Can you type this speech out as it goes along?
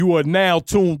You are now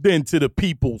tuned in to the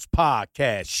People's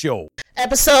Podcast Show.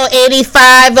 Episode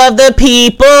 85 of the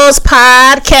People's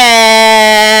Podcast.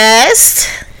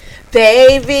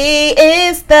 Baby,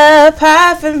 it's the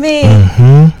pie for me.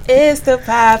 It's the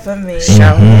pie for me.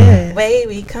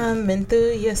 Baby, coming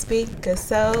through your speaker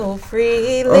so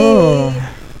freely.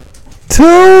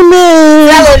 Tune in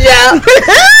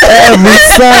every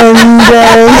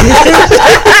Sunday.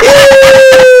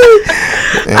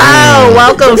 Oh,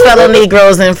 welcome, fellow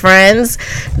Negroes and friends.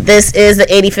 This is the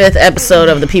 85th episode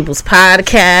of the People's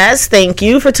Podcast. Thank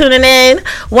you for tuning in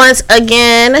once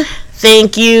again.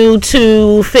 Thank you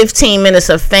to 15 Minutes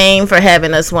of Fame for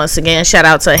having us once again. Shout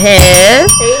out to Hev.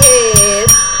 Hey, Hev.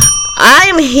 I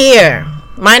am here.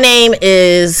 My name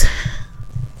is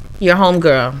your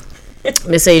homegirl,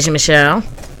 Miss Asia Michelle.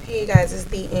 Hey, you guys, it's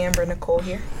the Amber Nicole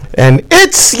here. And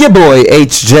it's your boy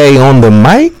HJ on the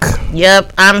mic.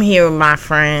 Yep, I'm here with my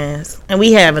friends, and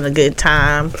we having a good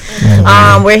time.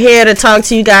 We're here to talk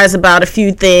to you guys about a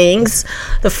few things.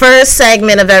 The first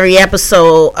segment of every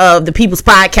episode of the People's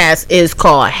Podcast is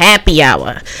called Happy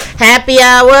Hour. Happy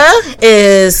Hour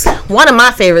is one of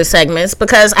my favorite segments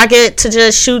because I get to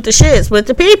just shoot the shits with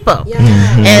the people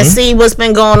and see what's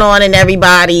been going on in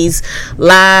everybody's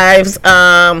lives.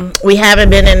 We haven't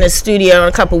been in the studio in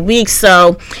a couple weeks,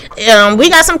 so we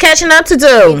got some catching up to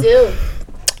do. We do.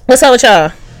 What's up with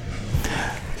y'all?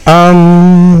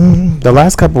 The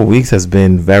last couple of weeks has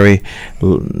been very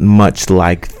much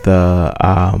like the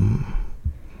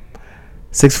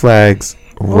Six Flags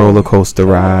roller coaster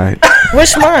ride.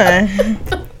 Which one?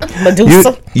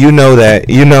 Medusa? You know that.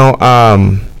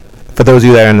 For those of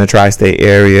you that are in the tri-state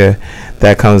area,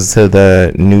 that comes to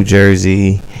the New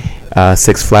Jersey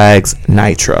Six Flags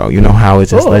Nitro. You know how it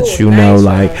just lets you know,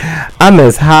 like, I'm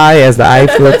as high as the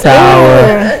Eiffel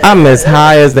Tower. I'm as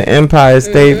high as the Empire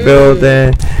State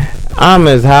Building. I'm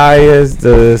as high as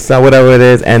the whatever it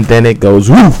is, and then it goes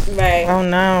woof. Right. Oh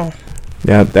no.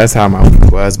 Yeah, that's how my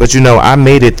week was. But I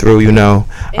made it through.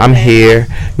 I'm here.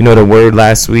 The word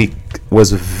last week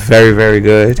was very, very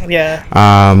good. Yeah.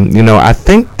 I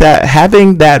think that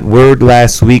having that word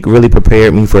last week really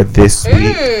prepared me for this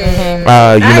week.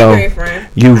 I agree, friend.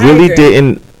 You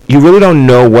really don't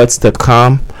know what's to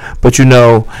come, but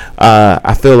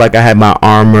I feel like I had my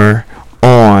armor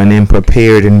on and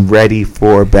prepared and ready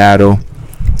for battle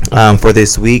for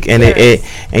this week, and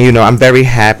I'm very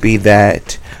happy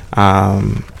that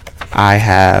I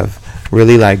have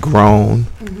really grown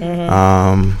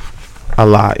a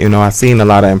lot. I've seen a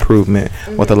lot of improvement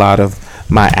with a lot of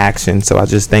my actions, so I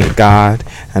just thank God,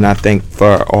 and I thank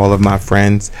for all of my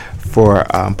friends for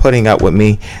putting up with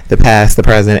me, the past, the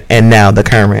present, and now the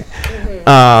current.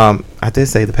 I did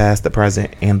say the past, the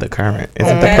present, and the current.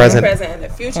 Isn't the present and the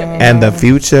future? and the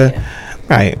future? Yeah.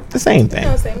 Right, the same thing.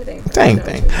 No, same thing.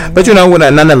 But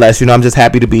nonetheless, I'm just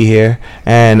happy to be here,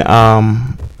 and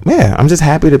I'm just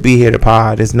happy to be here to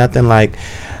pod. It's nothing like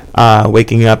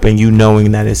waking up and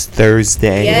knowing that it's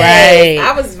Thursday. Yes.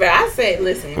 Right. I said,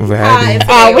 listen. We pod.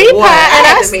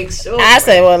 I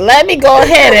said, well, let me go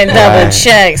ahead and double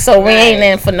check so we ain't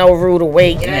in for no rude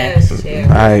awakening. Yes,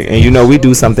 right. And we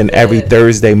do something every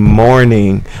Thursday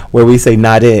morning where we say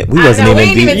not it. We wasn't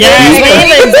even beat.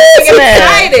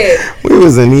 We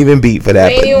wasn't even beat for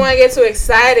that. We didn't want to get too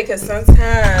excited because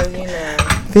sometimes,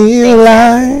 feel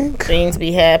like things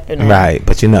be happening. Right,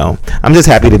 but I'm just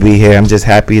happy to be here. I'm just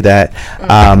happy that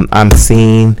I'm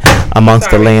seen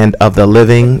amongst the land of the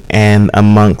living and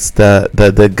amongst the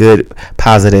good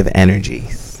positive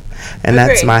energies. And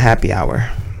that's my happy hour.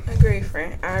 Agree,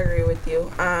 friend. I agree with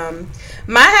you.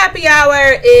 My happy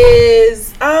hour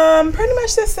is pretty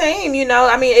much the same,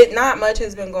 not much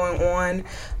has been going on.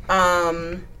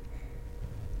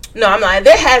 No, I'm lying.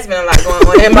 There has been a lot going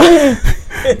on in my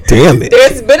Damn it.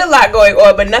 There's been a lot going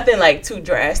on, but nothing too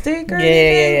drastic or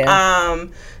anything.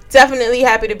 Definitely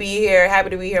happy to be here. Happy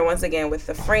to be here once again with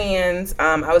the friends.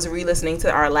 I was re-listening to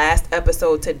our last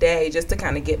episode today just to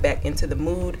kind of get back into the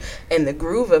mood and the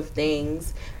groove of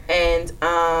things. And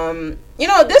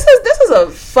this is a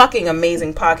fucking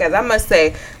amazing podcast, I must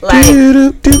say. I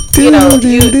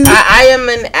am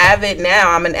an avid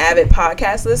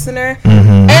podcast listener,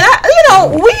 and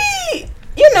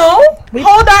we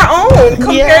hold our own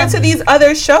compared to these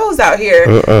other shows out here.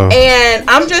 And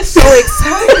I'm just so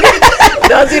excited.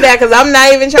 Don't do that, because I'm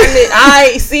not even trying to.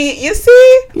 You see.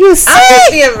 I'm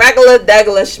just being regular,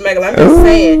 degular, schmegular. I'm just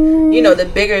saying, the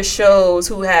bigger shows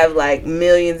who have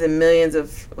millions and millions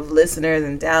of listeners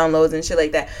and downloads and shit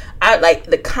like that. I like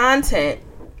the content.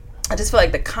 I just feel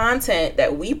like the content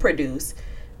that we produce,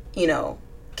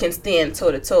 can stand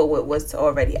toe to toe with what's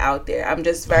already out there. I'm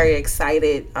just very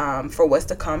excited for what's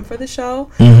to come for the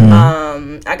show.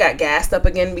 I got gassed up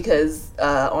again because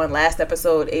on last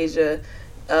episode, Asia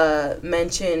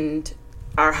mentioned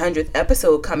our 100th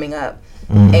episode coming up.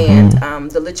 And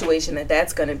the lituation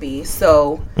that's going to be.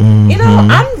 So, you know,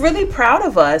 I'm really proud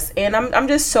of us. And I'm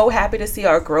just so happy to see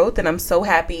our growth. And I'm so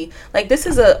happy. Like, this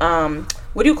is a,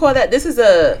 what do you call that? This is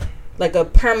a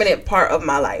permanent part of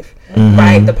my life,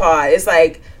 right? The pod. It's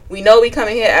like, we know we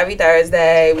coming here every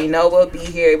Thursday. We know we'll be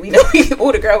here. We know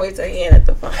the girl waves her hand at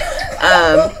the phone.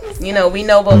 You know, we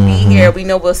know we'll be here. We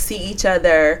know we'll see each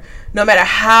other. No matter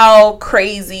how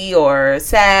crazy or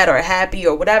sad or happy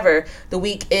or whatever the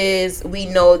week is, we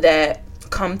know that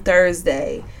come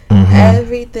Thursday,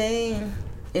 everything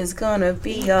is gonna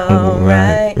be all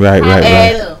right. Right.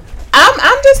 And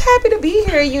I'm just happy to be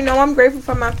here. You know, I'm grateful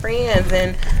for my friends,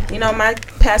 and you know, my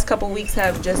past couple weeks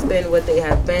have just been what they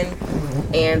have been.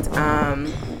 And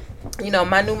you know,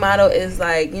 my new motto is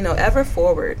like, you know, ever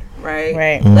forward, right?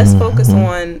 Right. Let's focus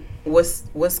on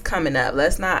what's coming up.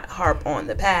 Let's not harp on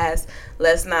the past.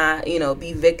 Let's not, you know,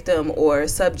 be victim or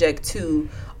subject to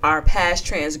our past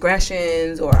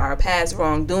transgressions or our past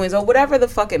wrongdoings or whatever the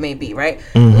fuck it may be, right?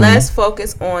 Let's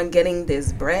focus on getting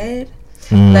this bread.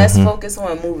 Let's focus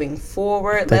on moving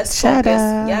forward. Let's focus.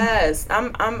 Yes,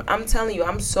 I'm telling you,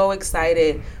 I'm so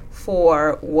excited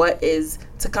for what is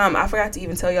to come. I forgot to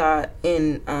even tell y'all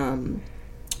in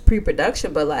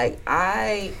pre-production, but like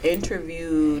I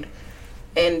interviewed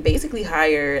and basically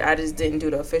hired, I just didn't do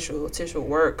the official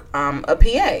work, a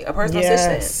PA, a personal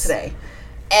assistant today.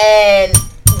 And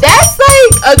that's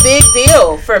like a big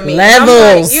deal for me.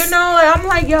 Levels. I'm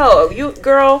like, yo, you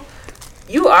girl,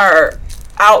 you are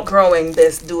outgrowing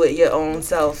this do it your own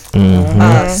self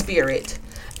spirit.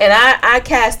 And I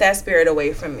cast that spirit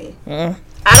away from me.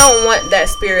 I don't want that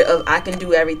spirit of I can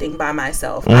do everything by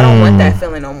myself. I don't want that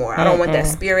feeling no more. I don't want that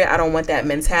spirit. I don't want that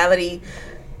mentality.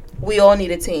 We all need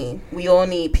a team. We all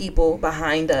need people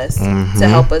behind us to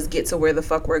help us get to where the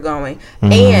fuck we're going.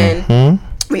 And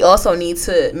we also need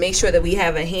to make sure that we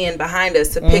have a hand behind us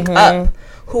to pick up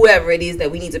whoever it is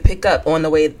that we need to pick up on the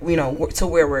way, you know, to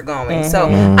where we're going. So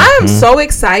I am so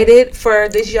excited for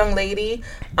this young lady.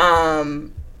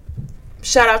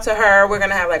 Shout out to her. We're going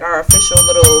to have like our official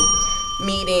little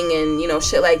meeting and, you know,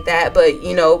 shit like that. But,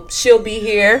 you know, she'll be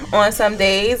here on some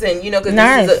days. And, you know, because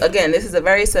this is a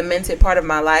very cemented part of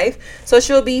my life. So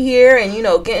she'll be here and, you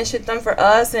know, getting shit done for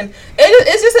us. And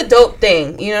it's just a dope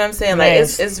thing. You know what I'm saying? Like,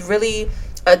 it's really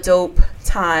a dope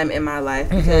time in my life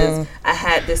because I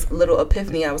had this little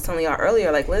epiphany. I was telling y'all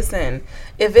earlier, like, listen,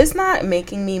 if it's not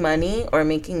making me money or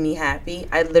making me happy,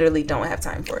 I literally don't have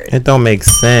time for it. It don't make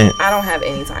sense. I don't have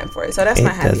any time for it. So that's my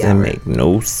happy hour. It doesn't make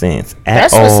no sense at all.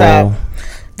 That's what's up.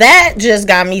 That just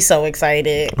got me so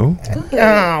excited. Ooh.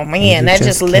 Oh man, that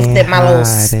just lifted my little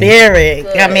spirit.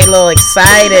 Got me a little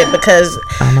excited because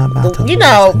you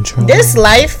know, this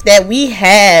life that we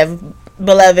have,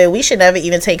 beloved, we should never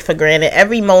even take for granted.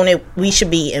 Every moment we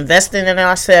should be investing in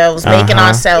ourselves, making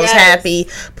ourselves happy,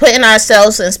 putting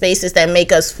ourselves in spaces that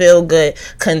make us feel good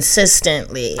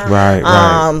consistently. Right.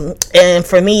 And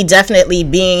for me, definitely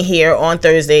being here on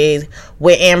Thursdays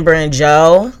with Amber and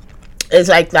Joe is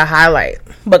like the highlight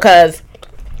because,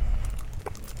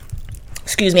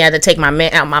 excuse me, I had to take my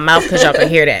mint out my mouth because y'all can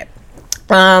hear that.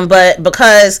 But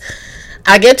because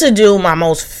I get to do my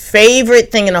most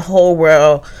favorite thing in the whole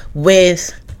world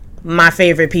with my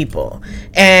favorite people,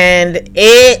 and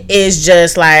it is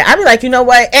just like I be like, you know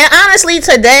what? And honestly,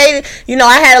 today, you know,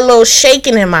 I had a little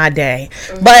shaking in my day,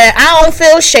 but I don't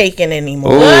feel shaking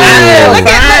anymore.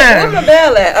 Where's my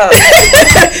bell at?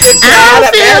 I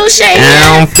don't feel shaking.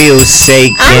 I don't feel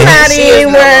shaking. I'm not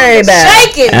even worried about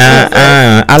shaking.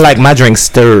 I like my drink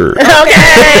stirred. Okay.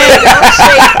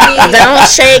 Don't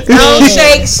shake me. Don't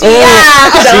shake she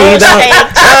up.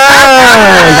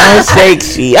 Don't shake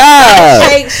she up.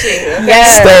 Shake she.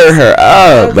 Yes. Stir her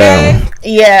up, man.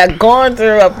 Yeah, going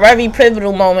through a very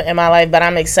pivotal moment in my life, but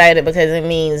I'm excited because it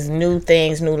means new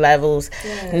things, new levels,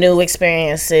 new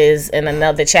experiences, and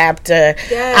another chapter.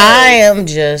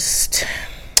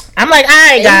 I'm like, all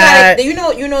right, God. You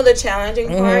know the challenging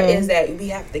part is that we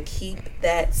have to keep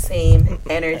that same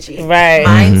energy. Right.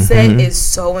 Mindset is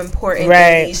so important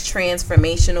in these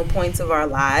transformational points of our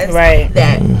lives. Right.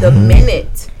 That the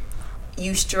minute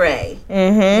you stray,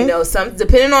 you know, some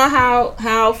depending on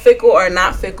how fickle or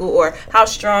not fickle or how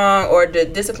strong or the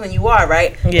discipline you are,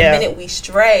 right? Yeah. The minute we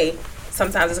stray,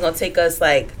 sometimes it's going to take us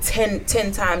like 10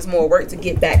 times more work to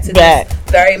get back to this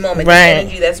very moment, the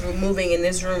energy that's moving in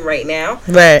this room right now.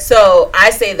 Right. So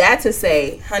I say that to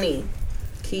say, honey,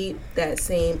 keep that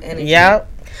same energy. Yep.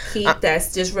 heat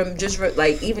that's just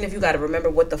like, even if you got to remember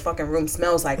what the fucking room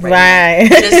smells like right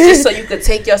now. Just so you could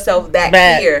take yourself back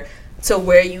here to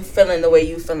where you feeling the way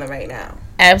you feeling right now.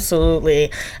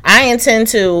 Absolutely. I intend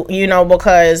to,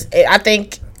 because I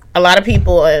think a lot of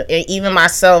people, even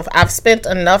myself, I've spent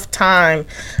enough time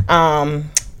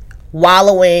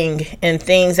wallowing in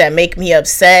things that make me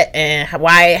upset and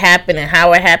why it happened and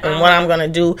how it happened, what I'm going to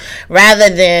do,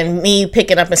 rather than me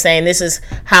picking up and saying, this is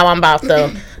how I'm about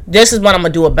to, this is what I'm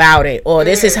going to do about it, or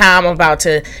this is how I'm about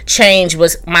to change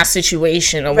my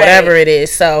situation, or whatever it is.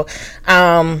 So,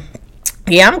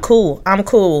 yeah, I'm cool.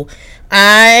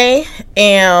 I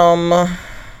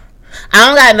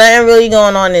don't got nothing really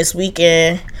going on this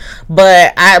weekend,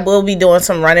 but I will be doing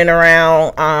some running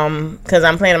around because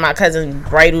I'm planning my cousin's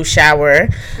bridal shower.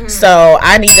 So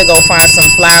I need to go find some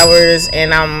flowers,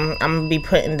 and I'm gonna be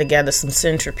putting together some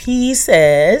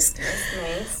centerpieces.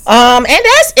 Nice. And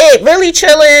that's it. Really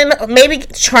chilling. Maybe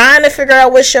trying to figure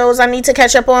out what shows I need to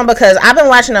catch up on, because I've been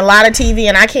watching a lot of TV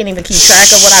and I can't even keep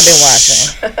track of what I've been watching.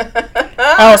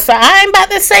 Oh, so I ain't about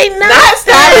to say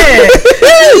nothing.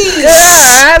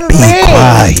 Be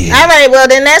quiet. All right, well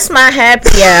then that's my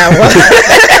happy hour.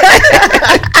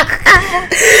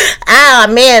 Oh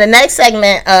man, the next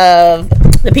segment of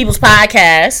the People's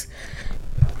Podcast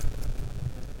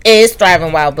is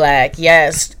Thriving While Black.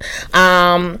 Yes.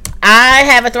 I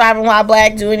have a Thriving While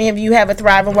Black. Do any of you have a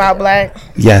Thriving While Black?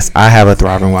 Yes, I have a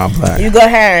Thriving While Black. You go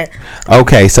ahead.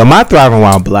 Okay, so my Thriving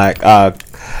While Black,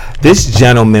 this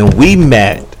gentleman we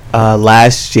met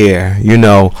last year,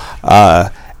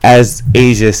 as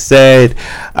Asia said,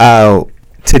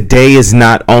 today is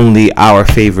not only our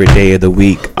favorite day of the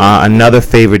week. Another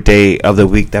favorite day of the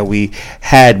week that we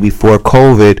had before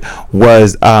COVID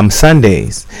was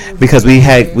Sundays, because we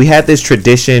had this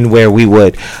tradition where we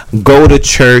would go to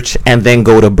church and then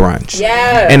go to brunch.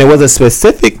 Yeah. And it was a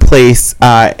specific place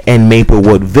in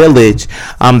Maplewood Village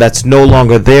that's no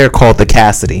longer there, called the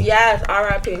Cassidy. Yes,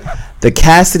 R.I.P. The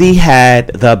Cassidy had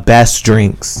the best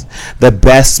drinks, the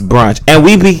best brunch, and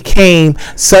we became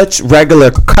such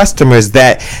regular customers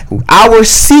that our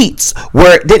seats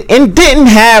didn't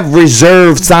have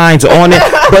reserved signs on it,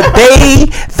 but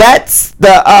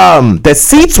the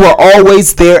seats were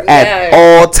always there at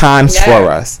all times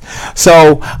for us.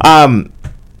 So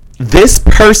this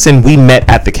person we met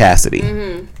at the Cassidy,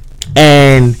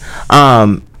 and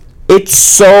it's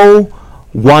so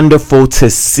wonderful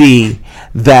to see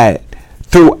that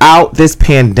throughout this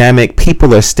pandemic,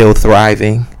 people are still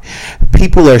thriving.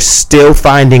 People are still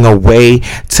finding a way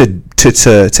to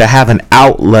have an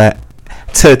outlet,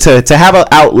 to have an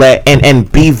outlet and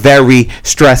be very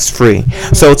stress free.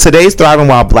 So today's Thriving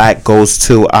While Black goes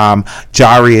to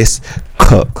Jarius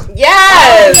Cook.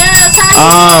 Yes.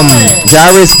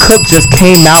 Jarius Cook just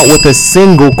came out with a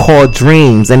single called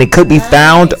Dreams, and it could be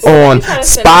found on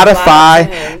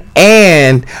Spotify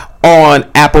and on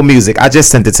Apple Music. I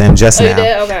just sent it to him just now. You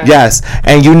did? Okay. Yes.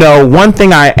 And one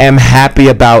thing I am happy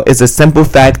about is the simple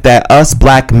fact that us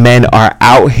black men are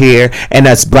out here, and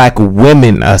black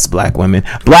women, we us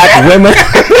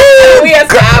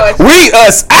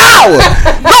ours.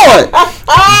 Lord,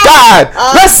 God,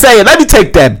 let's say it. Let me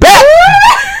take that back.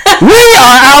 We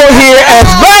are out here as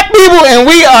black people, and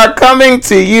we are coming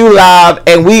to you live,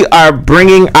 and we are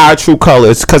bringing our true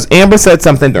colors. Because Amber said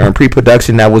something during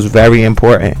pre-production that was very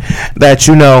important. That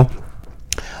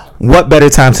what better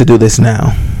time to do this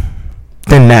now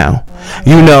than now?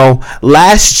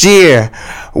 Last year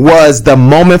was the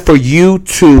moment for you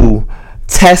to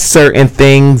test certain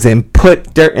things and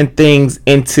put certain things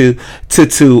into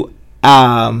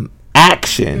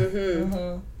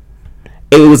action.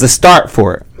 It was a start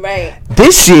for it. Right.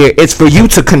 This year, it's for you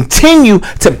to continue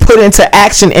to put into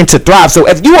action and to thrive. So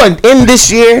if you are in this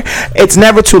year, it's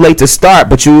never too late to start,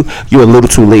 but you're a little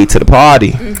too late to the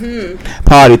party.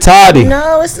 Party tardy.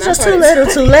 No, it's just too little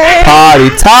too late. Party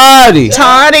tardy.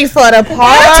 Tardy for the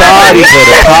party. Tardy for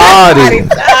the party.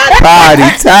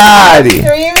 Party tardy.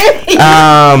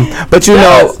 But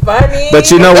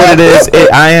you know what it is?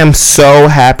 I am so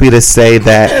happy to say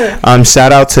that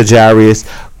shout out to Jarius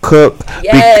Cook,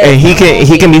 and he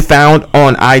can be found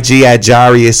on IG at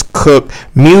Jarius Cook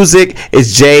Music.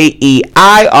 It's JEIRIS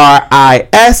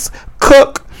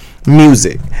Cook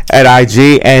Music at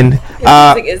IG, and his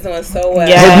music is doing so well.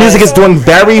 His music is doing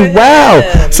very well.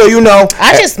 So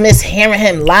I just miss hearing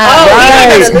him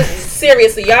live.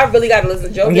 Seriously, y'all really gotta listen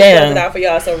to Joe. It out for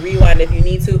y'all. So rewind if you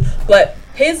need to, but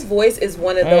his voice is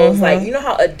one of those like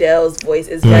how Adele's voice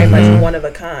is very much one of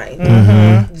a kind.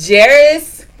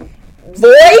 Jarius'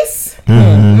 voice,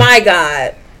 my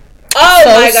God, Oh so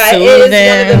my God, soothing. it is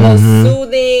one of the most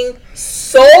soothing,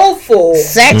 soulful,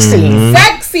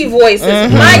 sexy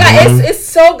voices. My God, it's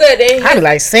so good. And I be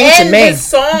like, sing to me. His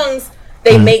songs,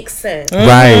 they make sense.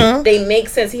 Right. They make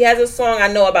sense. He has a song I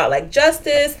know about, like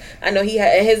Justice. I know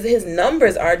his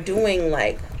numbers are doing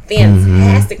like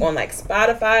fantastic on like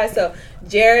Spotify. So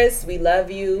Jairus, we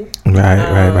love you.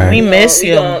 Right. We miss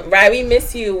you. We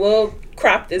miss you. We'll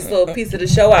crop this little piece of the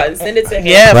show out and send it to him.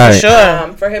 Yeah, for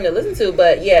sure. For him to listen to.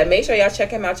 But yeah, make sure y'all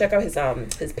check him out. Check out his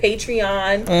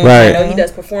Patreon. Right. I know he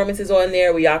does performances on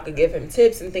there where y'all could give him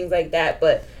tips and things like that.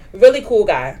 But really cool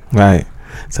guy. Right.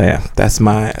 So yeah, that's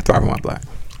my Thriving While Black.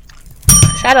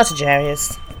 Shout out to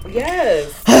Jairus.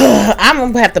 Yes. I'm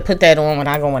gonna have to put that on when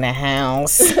I go in the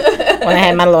house. When I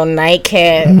have my little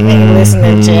nightcap and listen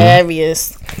to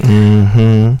Jairus.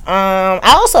 I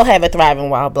also have a Thriving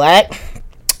While Black.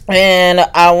 And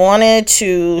I wanted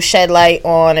to shed light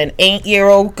on an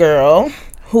 8-year-old girl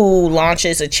who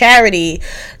launches a charity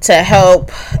to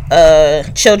help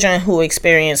children who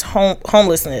experience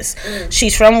homelessness.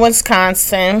 She's from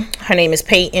Wisconsin. Her name is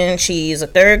Peyton. She's a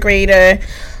 3rd grader.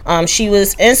 She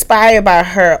was inspired by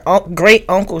her great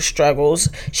uncle's struggles.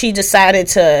 She decided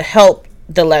to help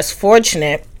the less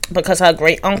fortunate because her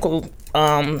great uncle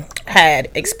had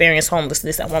experienced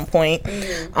homelessness at one point.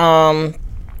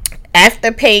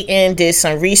 After Peyton did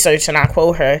some research, and I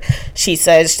quote her, she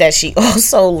says that she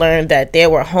also learned that there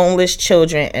were homeless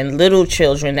children and little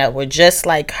children that were just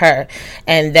like her,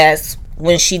 and that's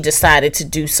when she decided to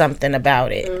do something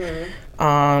about it.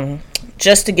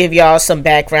 Just to give y'all some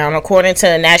background, according to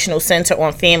the National Center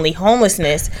on Family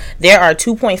Homelessness, there are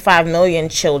 2.5 million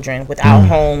children without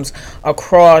homes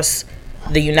across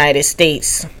the United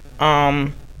States.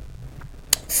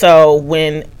 So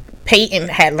when Peyton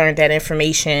had learned that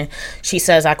information, she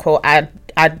says, I quote, I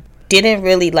didn't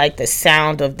really like the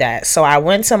sound of that. So I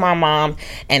went to my mom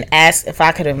and asked if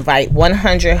I could invite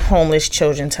 100 homeless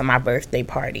children to my birthday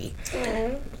party.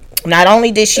 Not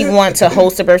only did she want to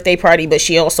host a birthday party, but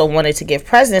she also wanted to give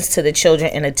presents to the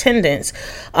children in attendance.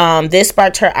 This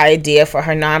sparked her idea for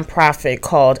her nonprofit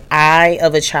called Eye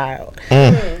of a Child,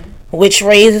 which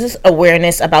raises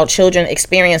awareness about children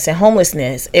experiencing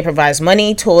homelessness. It provides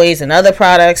money, toys, and other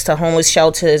products to homeless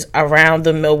shelters around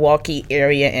the Milwaukee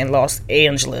area and Los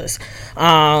Angeles.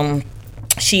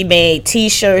 She made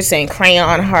T-shirts and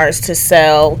crayon hearts to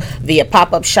sell via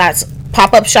pop-up shops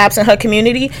in her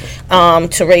community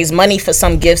to raise money for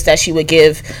some gifts that she would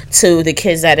give to the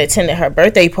kids that attended her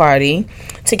birthday party.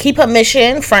 To keep her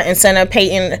mission front and center,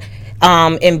 Peyton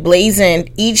emblazoned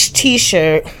each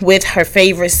T-shirt with her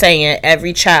favorite saying,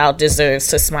 "Every child deserves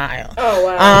to smile." Oh,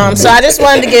 wow. So I just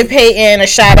wanted to give Peyton a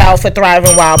shout out for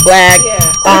Thriving While Black,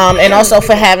 and also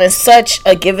for having such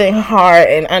a giving heart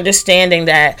and understanding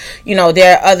that, you know,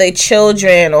 there are other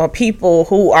children or people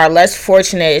who are less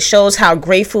fortunate. It shows how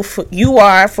grateful you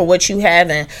are for what you have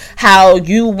and how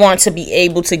you want to be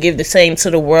able to give the same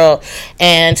to the world,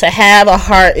 and to have a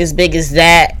heart as big as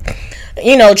that.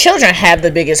 You know, children have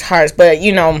the biggest hearts, but,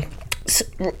 you know,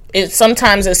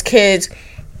 sometimes as kids,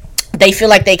 they feel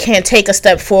like they can't take a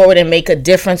step forward and make a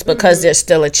difference because they're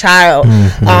still a child.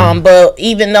 But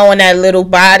even though in that little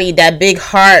body, that big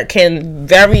heart can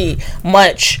very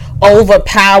much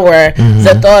overpower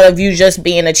the thought of you just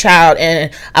being a child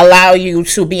and allow you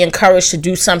to be encouraged to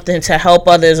do something to help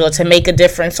others or to make a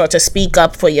difference or to speak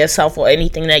up for yourself or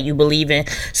anything that you believe in.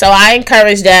 So I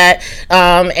encourage that,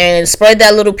 and spread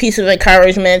that little piece of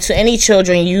encouragement to any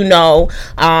children you know.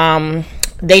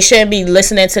 They shouldn't be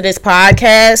listening to this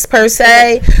podcast per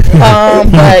se,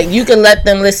 but you can let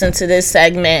them listen to this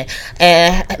segment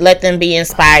and let them be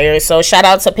inspired. So shout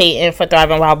out to Peyton for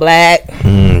Thriving While Black.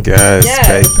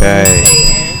 Yes, Pay.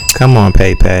 Come on,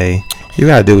 Pay. You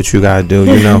gotta do what you gotta do.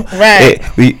 You know, right?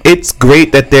 It's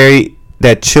great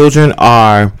that children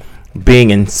are being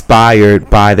inspired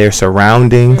by their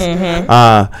surroundings,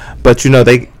 but you know,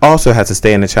 they also have to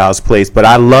stay in the child's place. But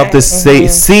I love to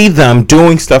see them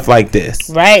doing stuff like this.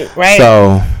 Right.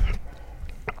 So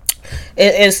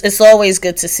it's always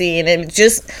good to see, and it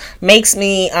just makes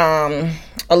me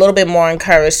a little bit more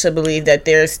encouraged to believe that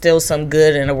there's still some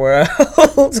good in the world,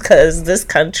 because this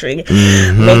country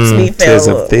makes me feel 'tis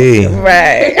of thee.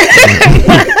 Right.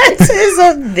 'Tis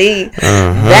of thee.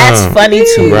 That's funny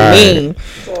to me.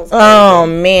 Oh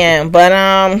man, but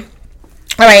all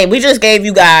right, we just gave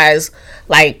you guys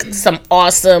like some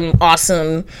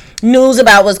awesome news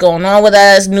about what's going on with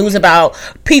us, news about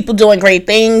people doing great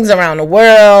things around the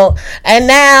world. And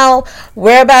now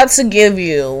we're about to give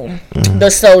you the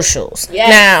socials. Yes.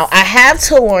 Now, I have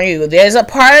to warn you, there's a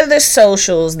part of the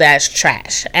socials that's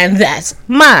trash, and that's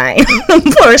mine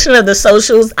portion of the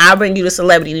socials. I'll bring you the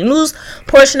celebrity news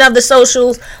portion of the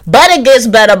socials, but it gets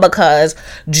better because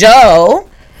Joe,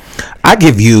 I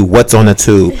give you what's on the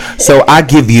tube. So I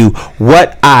give you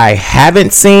what I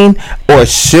haven't seen or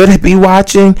should be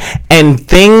watching, and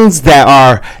things that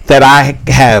I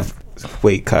have.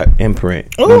 Wait, cut, imprint.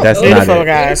 Ooh, that's beautiful, not it.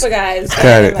 guys.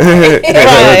 Cut it.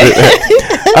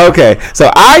 Okay, so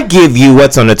I give you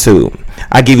what's on the tube.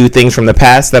 I give you things from the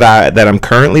past that I'm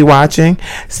currently watching,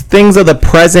 things of the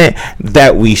present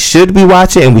that we should be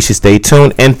watching and we should stay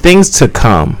tuned, and things to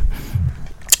come.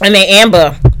 And then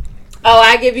Amber. Oh,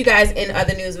 I give you guys in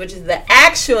other news, which is the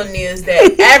actual news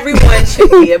that everyone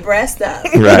should be abreast of.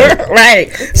 Right.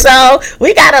 Right. So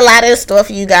we got a lot of stuff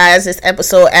for you guys this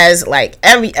episode, as like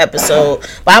every episode.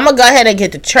 But I'm gonna go ahead and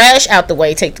get the trash out the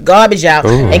way, take the garbage out,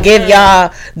 and give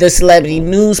y'all the celebrity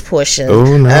news portion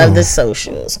of the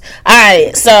socials. All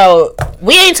right. So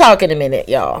we ain't talking a minute,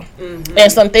 y'all,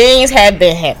 and some things have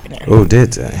been happening. Oh,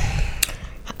 did they?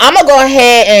 I'm gonna go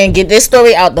ahead and get this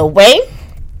story out the way,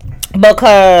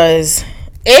 because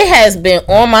it has been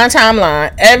on my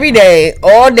timeline every day,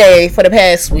 all day for the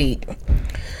past week.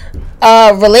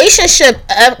 A relationship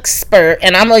expert,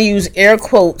 and I'm going to use air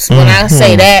quotes when I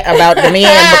say that about the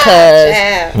man,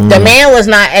 because the man was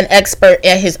not an expert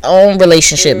at his own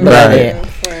relationship, but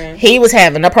he was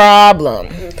having a problem.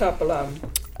 A couple of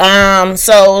them.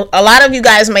 So a lot of you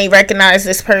guys may recognize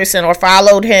this person or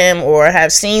followed him or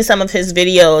have seen some of his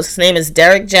videos. His name is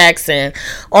Derek Jackson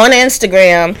on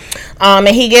Instagram. And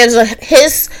he gives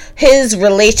his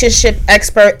relationship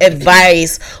expert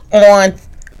advice on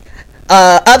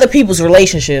other people's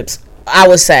relationships. I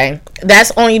would say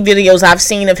that's only videos I've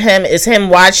seen of him, is him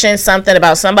watching something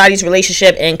about somebody's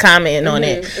relationship and commenting on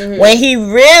it, when he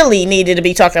really needed to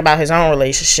be talking about his own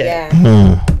relationship.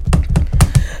 Yeah.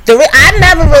 I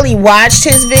never really watched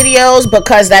his videos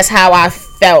because that's how I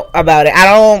felt about it. I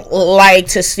don't like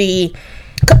to see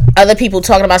other people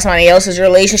talking about somebody else's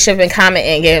relationship and comment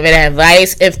and giving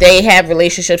advice. If they have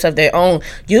relationships of their own,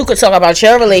 you could talk about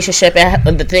your relationship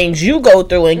and the things you go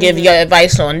through and give your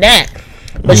advice on that.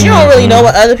 But you don't really know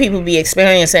what other people be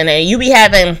experiencing, and you be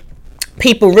having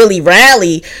people really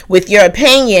rally with your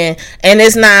opinion, and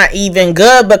it's not even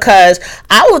good. Because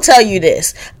I will tell you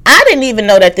this, I didn't even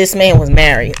know that this man was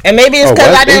married, and maybe it's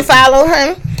because I didn't follow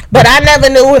him, but I never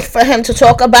knew for him to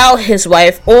talk about his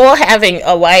wife or having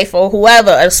a wife or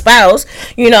whoever, a spouse,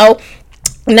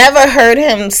 never heard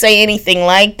him say anything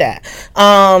like that.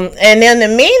 And in the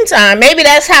meantime, maybe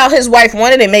that's how his wife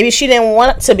wanted it. Maybe she didn't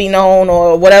want it to be known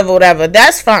or whatever.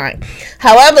 That's fine.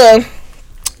 However,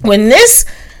 when this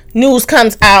news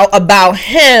comes out about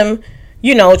him,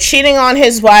 cheating on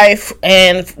his wife,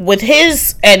 and with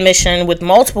his admission with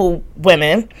multiple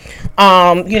women,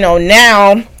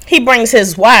 now he brings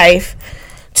his wife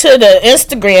to the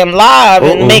Instagram live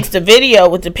and makes the video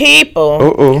with the people.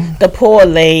 The poor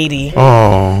lady.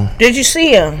 Did you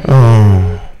see him?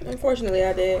 Unfortunately,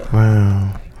 I did.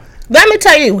 Wow. Let me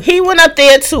tell you, he went up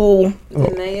there to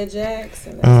Nia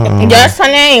Jackson. That's her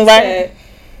name, right?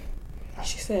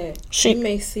 She said, you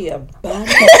may see a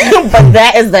body, but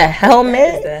that is the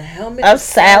helmet, of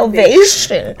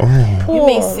salvation. You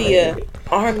may see a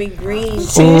army green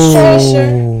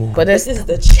t-shirt, but this is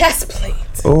the chest plate.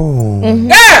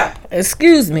 Girl!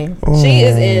 Excuse me. She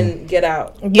is in Get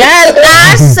Out. Yes,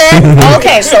 I said.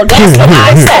 Okay, so that's what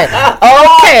I said.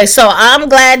 Okay, so I'm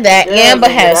glad that Amber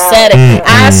has said it.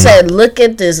 I said, look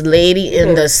at this lady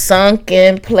in the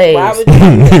sunken place. Why would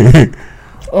you do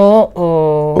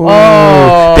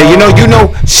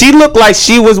she looked like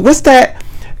she was, what's that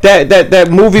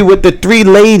movie with the three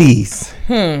ladies?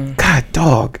 God,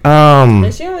 dog.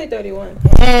 And she only 31.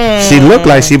 She looked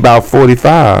like she about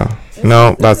 45. No,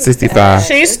 about 65.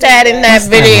 She started in that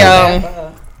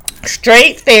video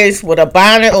straight face with a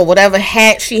bonnet or whatever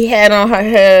hat she had on her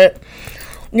head,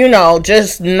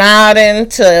 just nodding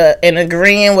to and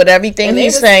agreeing with everything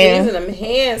he's saying. Squeezing them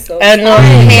hands so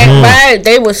right,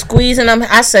 they were squeezing them.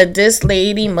 I said, this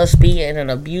lady must be in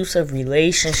an abusive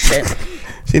relationship.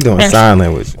 She doing sign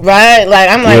language. Right, like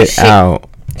I'm like,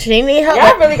 she need help.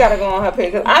 Y'all really gotta go on her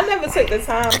page, because I never took the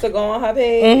time to go on her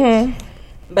page.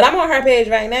 But I'm on her page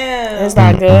right now. It's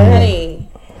not good, honey.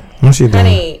 What's she doing?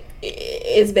 Honey,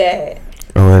 it's bad.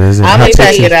 Oh, it is. I'm gonna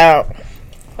check it out.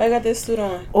 I got this suit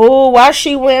on. Oh, why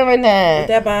she wearing that? With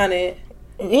that bonnet.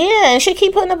 Yeah, and she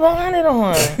keep putting a bonnet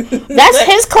on. That's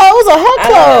his clothes or her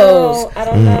clothes? I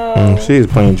don't know. She's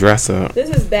playing dress up. This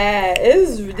is bad.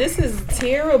 This is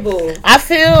terrible. I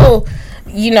feel,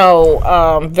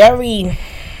 very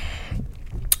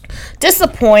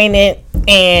disappointed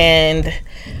and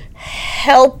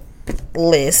helpless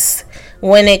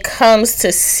when it comes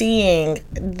to seeing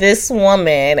this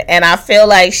woman, and I feel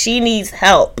like she needs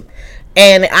help.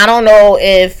 And I don't know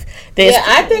if this. Yeah,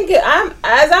 I think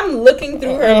I'm looking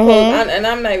through her post, and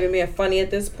I'm not even being funny at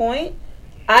this point.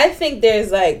 I think there's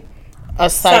like a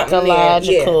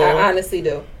psychological. Yeah, I honestly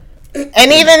do.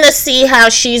 And even to see how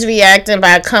she's reacting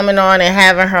by coming on and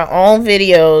having her own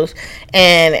videos,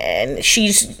 and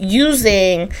she's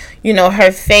using,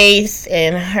 her faith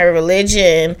and her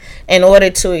religion in order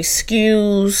to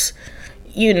excuse,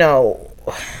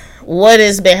 what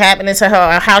has been happening to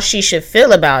her or how she should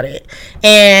feel about it.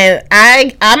 And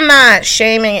I'm not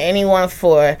shaming anyone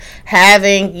for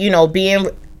having,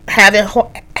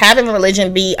 having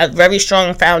religion be a very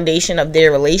strong foundation of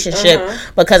their relationship,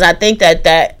 because I think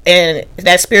that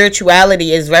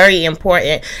spirituality is very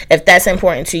important if that's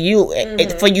important to you,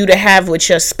 for you to have with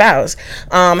your spouse.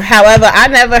 However, I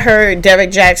never heard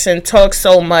Derrick Jaxn talk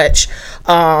so much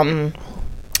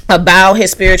about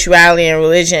his spirituality and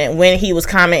religion when he was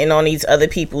commenting on these other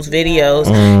people's videos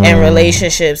and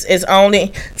relationships. It's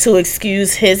only to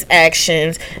excuse his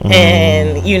actions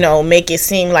and make it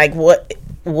seem like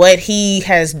what he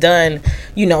has done,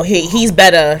 he's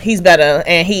better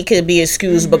and he could be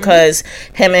excused because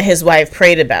him and his wife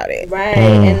prayed about it. Right.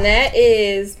 And that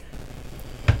is,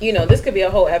 this could be a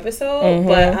whole episode,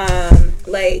 but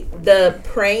like the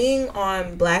preying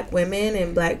on black women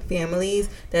and black families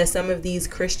that some of these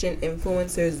Christian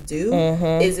influencers do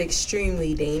is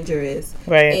extremely dangerous.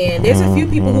 Right. And there's a few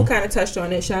people who kind of touched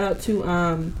on it. Shout out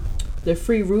to the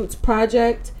Free Roots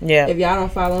Project. Yeah. If y'all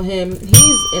don't follow him,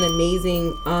 he's an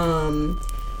amazing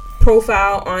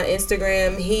profile on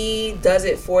Instagram. He does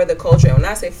it for the culture. And when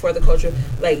I say for the culture,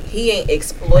 like he ain't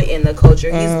exploiting the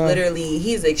culture.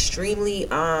 He's extremely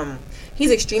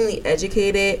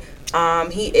educated.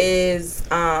 He is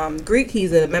Greek.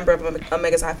 He's a member of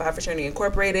Omega Psi Phi Fraternity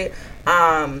Incorporated.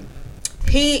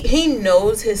 He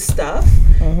knows his stuff,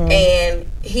 and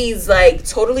he's like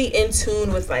totally in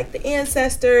tune with like the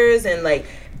ancestors and like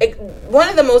one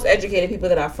of the most educated people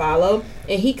that I follow.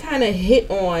 And he kind of hit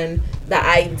on the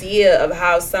idea of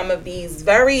how some of these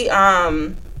very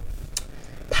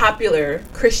popular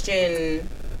Christian,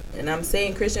 and I'm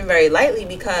saying Christian very lightly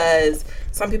because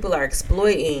some people are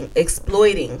exploiting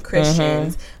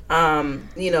Christians, on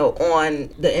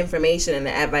the information and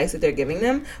the advice that they're giving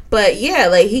them. But yeah,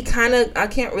 like he kind of, I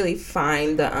can't really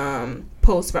find the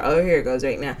post for, here it goes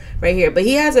right here. But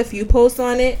he has a few posts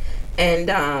on it, and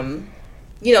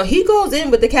he goes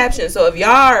in with the caption. So if y'all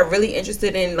are really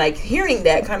interested in like hearing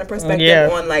that kind of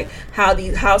perspective on like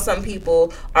how some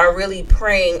people are really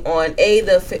preying on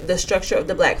the structure of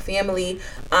the black family,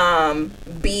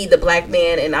 B, the black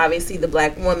man, and obviously the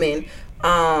black woman,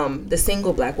 the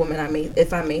single black woman,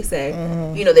 if I may say,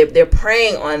 they're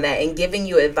preying on that and giving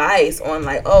you advice on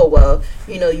like,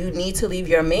 you need to leave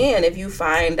your man if you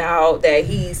find out that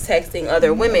he's texting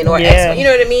other women or ex, you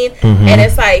know what I mean? And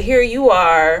it's like, here you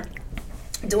are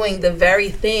doing the very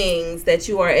things that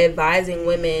you are advising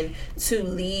women to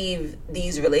leave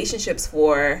these relationships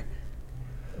for,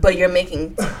 but you're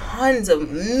making tons of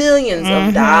millions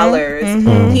of dollars.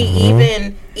 He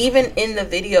even in the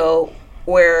video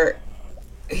where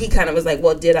he kind of was like,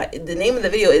 the name of the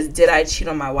video is Did I Cheat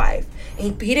on My Wife?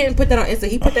 And he didn't put that on Insta.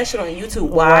 He put that shit on YouTube.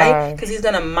 Why? Because he's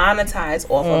going to monetize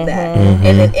off of that.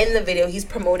 And then in the video, he's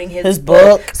promoting his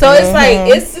book. So it's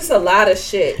like, it's just a lot of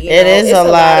shit. It's a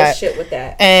lot of shit with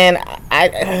that. And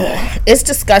it's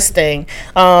disgusting.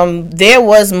 There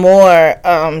was more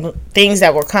things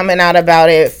that were coming out about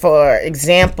it. For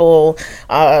example,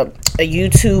 a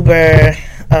YouTuber,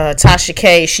 Tasha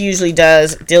K, she usually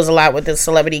deals a lot with the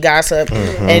celebrity gossip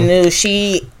and news.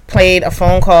 She played a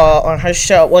phone call on her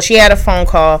show. Well, she had a phone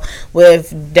call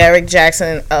with Derrick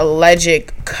Jaxn,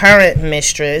 alleged current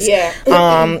mistress,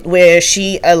 where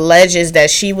she alleges that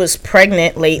she was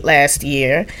pregnant late last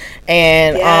year,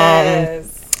 and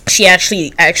she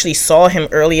actually saw him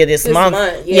earlier this month.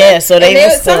 So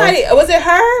somebody, was it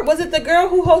her? Was it the girl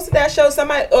who hosted that show?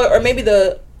 Somebody, or maybe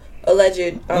the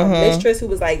alleged mistress who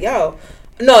was like, yo.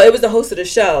 No, it was the host of the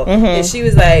show, and she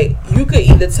was like, "You could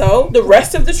either tell the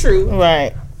rest of the truth,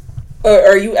 right,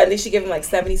 or you." I think she gave him like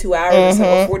 72 hours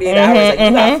or 48 hours. Like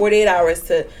you got 48 hours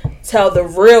to tell the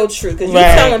real truth, because you're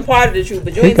telling part of the truth,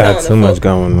 but you ain't telling the full. Too much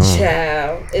going on.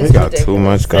 Child, it's got ridiculous. Too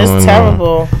much going on. It's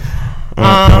terrible.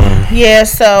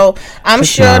 So I'm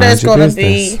sure there's going to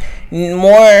be,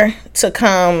 more to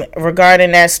come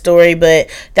regarding that story, but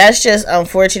that's just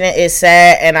unfortunate. It's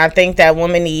sad, and I think that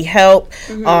woman need help.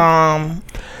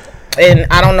 And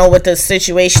I don't know what the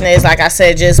situation is. Like I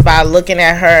said, just by looking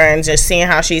at her and just seeing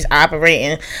how she's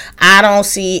operating, I don't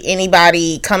see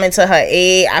anybody coming to her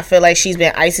aid. I feel like she's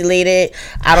been isolated.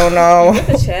 I don't know. What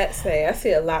the chat say? I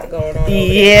see a lot going on.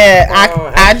 Yeah,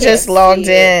 I just logged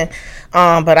in,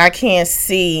 but I can't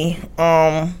see.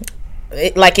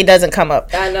 It doesn't come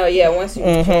up. I know. Yeah, once you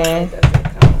join, it doesn't come up.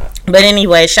 But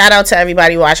anyway, shout out to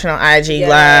everybody watching on IG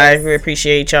Live. We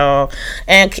appreciate y'all.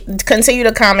 And continue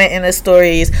to comment in the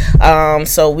stories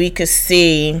so we could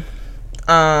see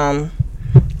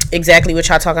exactly what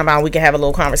y'all talking about. We can have a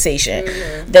little conversation.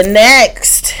 The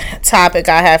next topic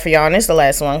I have for y'all, and this is the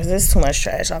last one because it's too much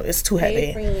trash. It's too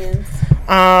heavy.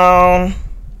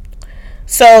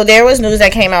 So there was news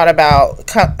that came out about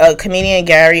comedian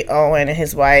Gary Owen and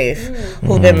his wife,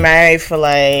 who've been married for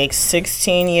like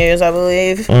 16 years, I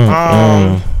believe.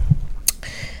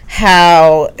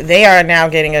 How they are now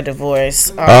getting a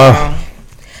divorce.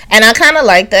 And I kind of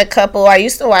like that couple. I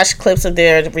used to watch clips of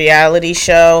their reality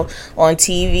show on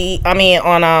TV. I mean,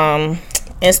 on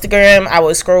Instagram. I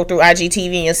would scroll through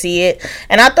IGTV and see it,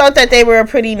 and I thought that they were a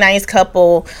pretty nice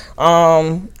couple.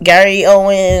 Gary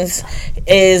Owens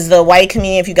is the white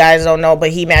comedian, if you guys don't know,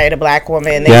 but he married a black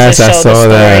woman. They just showed the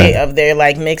story of their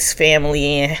like mixed family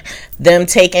and them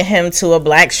taking him to a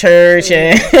black church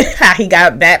and how he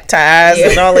got baptized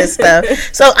and all this stuff.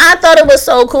 So I thought it was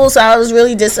so cool. So I was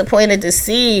really disappointed to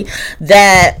see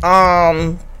that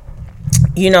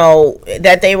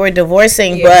that they were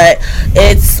divorcing, but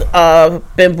it's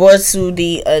been brought to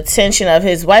the attention of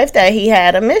his wife that he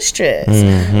had a mistress.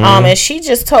 And she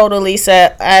just totally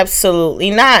said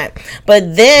absolutely not.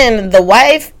 But then the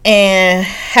wife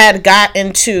had got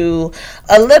into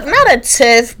not a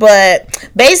tiff, but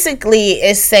basically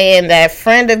it's saying that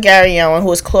friend of Gary Owen,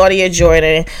 who is Claudia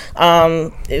Jordan,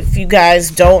 if you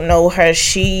guys don't know her,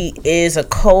 she is a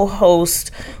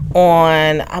co-host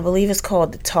on, I believe it's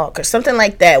called The Talk or something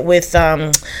like that, with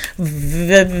Vivica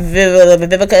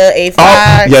A5.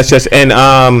 Oh, yes, and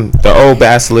the old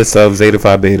basilisk of Zeta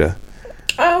Phi Beta.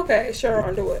 Oh, okay, sure,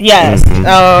 Underwood. Yes,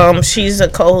 she's a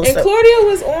co-host. And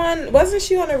Claudia wasn't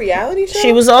she on a reality show?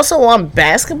 She was also on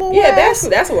Basketball. Yeah,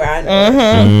 that's where I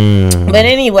know. But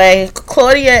anyway,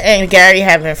 Claudia and Gary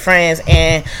have been friends,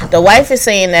 and the wife is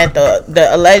saying that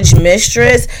the alleged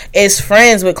mistress is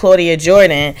friends with Claudia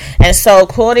Jordan, and so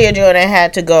Claudia Jordan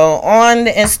had to go on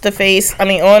the Instagram,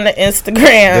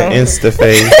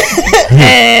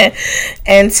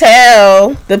 and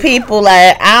tell the people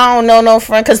like, I don't know no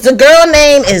friend, because the girl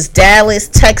name is Dallas,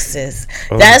 Texas.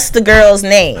 That's the girl's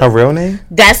name. Her real name?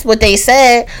 That's what they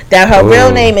said. That her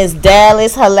real name is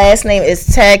Dallas. Her last name is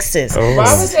Texas. Why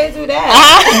would they do that?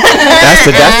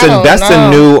 That's the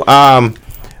new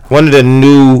one of the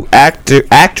new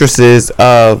actresses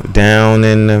of Down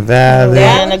in the Valley.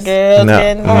 Down the girl.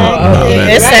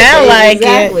 It sounds like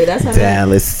exactly. it. That's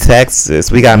Dallas,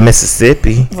 Texas. We got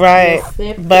Mississippi. Right.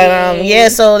 But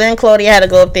so then Claudia had to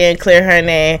go up there and clear her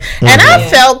name. And I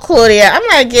felt Claudia. I'm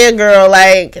like, yeah, girl,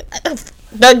 like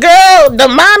the girl, the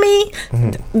mommy,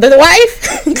 the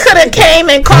wife could have came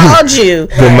and called you.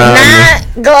 Not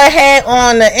go ahead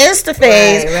on the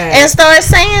Instaface and start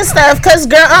saying stuff, because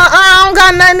girl, I don't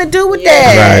got nothing to do with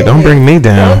that. Right, don't bring me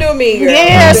down. Don't do me, girl.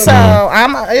 Yeah, so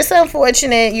it's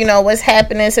unfortunate, what's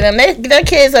happening to them. Their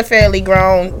kids are fairly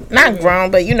grown, not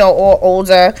grown, but or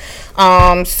older.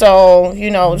 So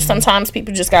sometimes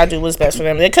people just gotta do what's best for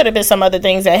them. There could have been some other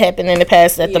things that happened in the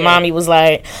past that the mommy was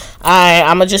like,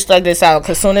 I'm gonna just thug this out,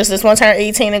 because soon as this one turn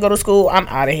 18 and go to school, I'm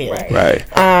out of here. Right.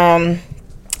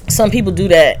 Some people do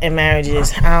that in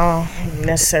marriages. I don't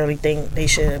necessarily think they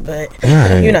should, but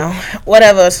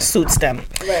whatever suits them.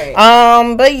 Right.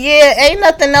 But yeah, ain't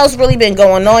nothing else really been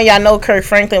going on. Y'all know Kirk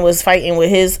Franklin was fighting with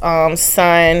his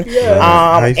son. Yeah.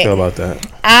 How you feel about that?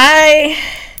 I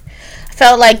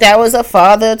felt like that was a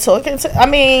father talking to,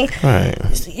 dealing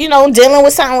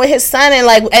with something with his son, and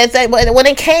like when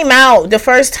it came out the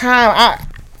first time,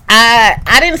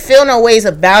 I didn't feel no ways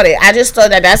about it. I just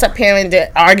thought that's a parent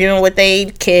that arguing with their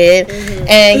kid,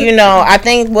 and I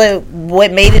think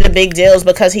what made it a big deal is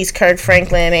because he's Kirk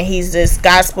Franklin and he's this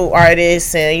gospel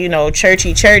artist and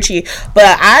churchy.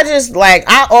 But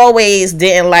I always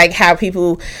didn't like how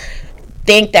people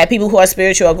think that people who are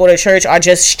spiritual or go to church are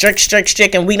just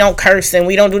strict, and we don't curse and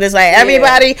we don't do this. Like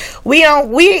everybody, we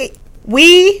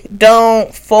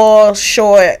don't fall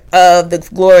short of the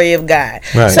glory of God.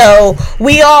 Right. So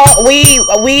we are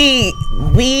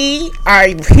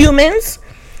humans,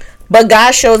 but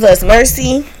God shows us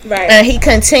mercy, and He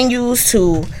continues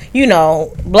to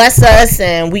bless us,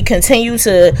 and we continue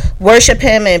to worship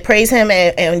him and praise him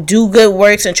and do good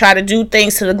works and try to do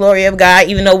things to the glory of God,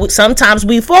 even though sometimes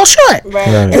we fall short.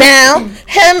 Right. Now,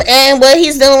 him and what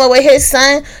he's dealing with his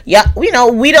son, we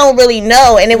don't really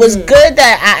know. And it was good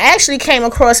that I actually came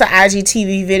across an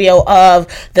IGTV video of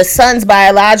the son's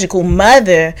biological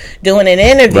mother doing an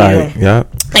interview. Right. Yeah.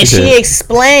 And she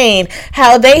explained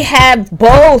how they have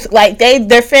both, like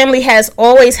their family has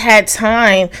always had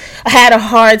a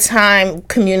hard time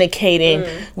communicating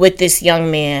with this young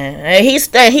man. He's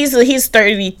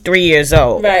 33 years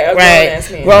old.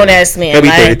 Right. Grown ass man. He'll be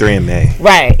 33 in May.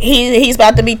 Right. He's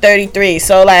about to be 33.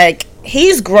 So like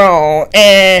he's grown,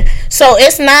 and so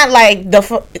it's not like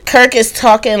Kirk is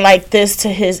talking like this to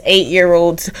his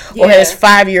 8-year-old or his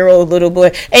 5-year-old little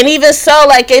boy. And even so,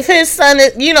 like if his son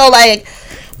is, like,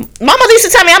 my mother used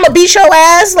to tell me, I'm gonna beat your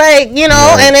ass, like,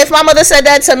 and if my mother said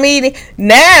that to me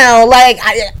now, like,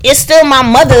 it's still my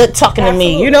mother talking to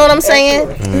me, you know what I'm saying?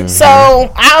 Mm-hmm. So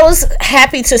I was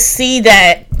happy to see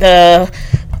that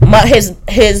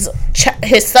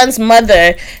his son's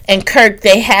mother and Kirk,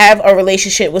 they have a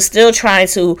relationship. We're still trying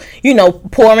to,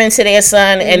 pour into their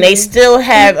son, and they still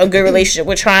have a good relationship.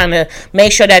 We're trying to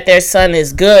make sure that their son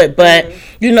is good, but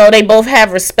they both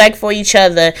have respect for each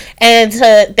other, and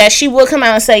that she will come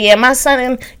out and say, yeah, my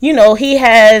son, he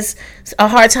has a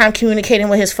hard time communicating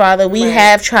with his father. We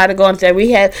have tried to go into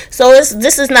that. So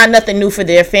this is not nothing new for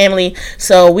their family,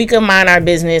 so we can mind our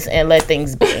business and let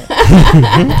things be.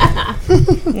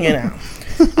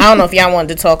 I don't know if y'all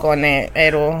wanted to talk on that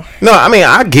at all. No, I mean,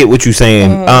 I get what you're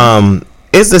saying.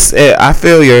 Is this? I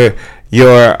feel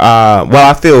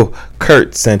I feel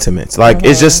Kurt's sentiments. Like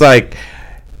it's just like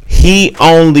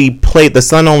the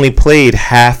son only played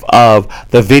half of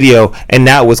the video, and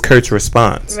that was Kurt's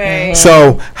response. Right.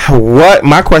 So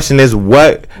my question is,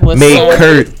 what made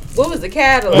Kurt? What was the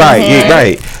catalyst? Right.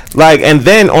 Right. Like, and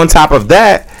then on top of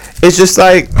that, it's just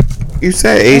like you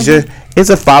said, Asia. It's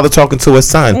a father talking to his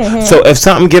son. So if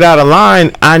something get out of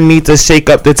line, I need to shake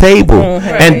up the table.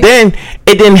 And then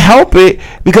it didn't help it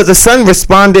because the son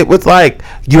responded with like,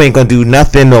 you ain't gonna do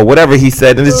nothing or whatever he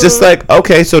said. And it's just like,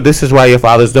 okay, so this is why your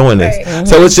father's doing this.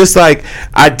 So it's just like,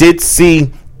 I did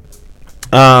see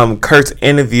Kurt's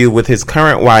interview with his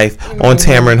current wife on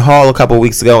Tamron Hall a couple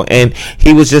weeks ago, and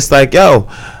he was just like, yo,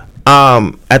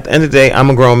 at the end of the day, I'm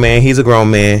a grown man, he's a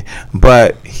grown man,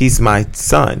 but he's my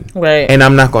son, right? And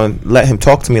I'm not gonna let him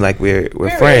talk to me like we're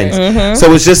friends.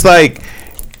 So it's just like,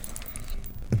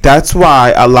 that's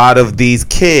why a lot of these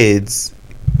kids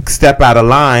step out of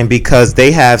line, because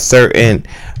they have certain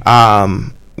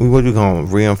what we call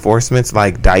reinforcements,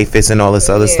 like DIFUS and all this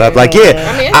other stuff. Like,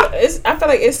 I feel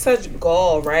like it's such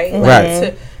gall, right?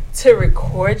 Like, to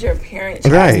record your parents,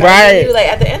 right? Like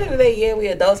at the end of the day, we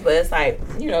adults, but it's like,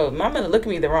 my mother look at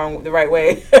me the right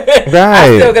way. Right.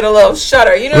 I still get a little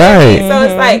shudder, what I mean? So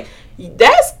it's like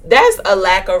that's a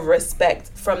lack of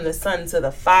respect from the son to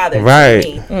the father, right? To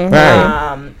me.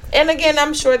 Right. And again,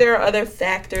 I'm sure there are other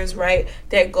factors, right,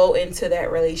 that go into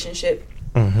that relationship.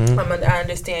 I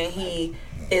understand he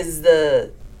is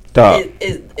the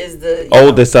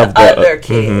oldest of the other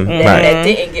kid that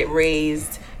didn't get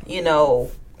raised,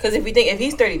 Because if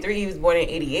he's 33, he was born in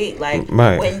 88. Like,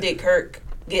 when did Kirk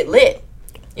get lit?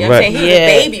 You know what I'm saying? He was a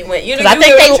baby when, I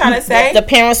think they were trying to say? The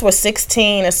parents were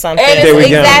 16 or something.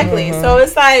 Exactly. So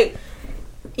it's like,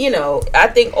 I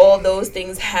think all those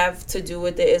things have to do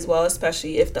with it as well,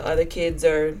 especially if the other kids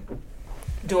are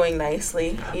doing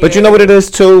nicely. But you know what it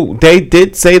is, too? They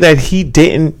did say that he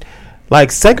didn't,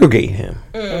 like, segregate him.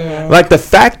 Like, the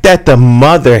fact that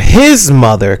his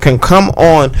mother can come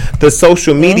on the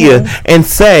social media and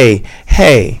say,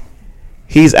 hey,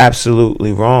 he's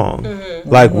absolutely wrong.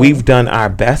 Like, we've done our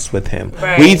best with him.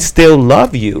 We still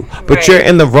love you, but you're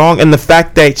in the wrong. And the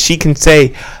fact that she can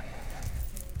say,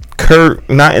 Kurt,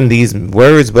 not in these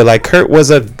words, but like, Kurt is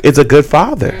a good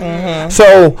father.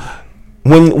 So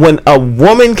when a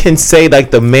woman can say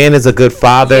like the man is a good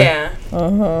father,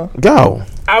 go.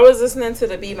 I was listening to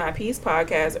the Be My Peace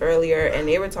podcast earlier, and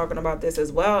they were talking about this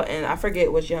as well. And I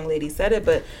forget which young lady said it,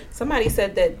 but somebody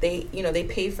said that they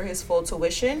paid for his full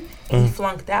tuition and he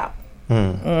flunked out.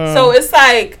 So it's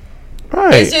like,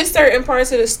 it's just certain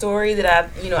parts of the story that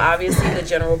obviously the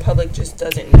general public just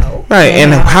doesn't know. Right,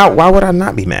 and why would I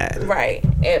not be mad? Right,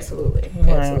 absolutely.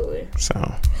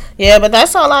 So. Yeah, but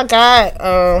that's all I got.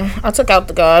 I took out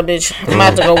the garbage. I'm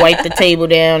about to go wipe the table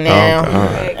down now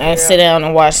and sit down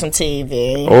and watch some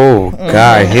TV. Oh,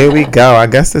 God. Here we go. I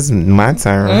guess it's my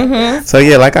turn. So,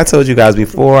 yeah, like I told you guys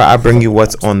before, I bring you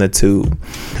what's on the tube.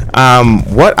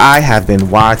 What I have been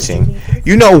watching.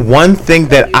 One thing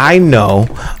that I know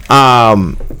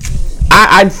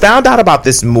I found out about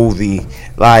this movie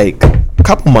like a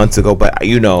couple months ago, but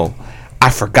you know, I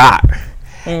forgot.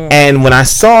 And when I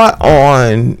saw it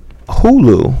on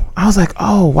Hulu, I was like,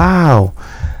 "Oh wow,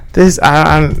 this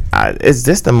is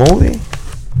this the movie?"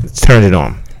 Turned it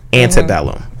on.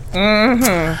 Antebellum.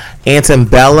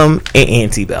 Antebellum and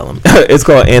Antebellum. It's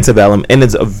called Antebellum, and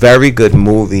it's a very good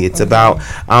movie. It's about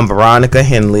Veronica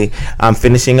Henley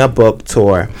finishing a book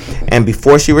tour, and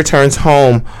before she returns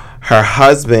home, her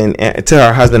husband and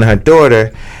her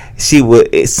daughter,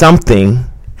 something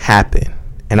happened.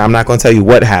 And I'm not going to tell you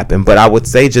what happened, but I would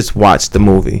say just watch the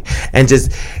movie. And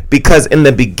just because in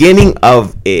the beginning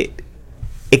of it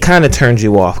kind of turns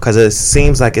you off because it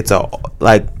seems like it's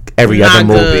like every Not other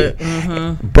movie.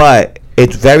 But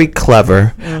it's very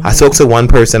clever. I spoke to one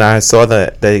person. I saw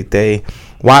that they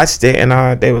watched it and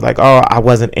they were like, "Oh, I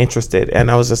wasn't interested." And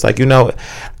I was just like, you know,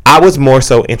 I was more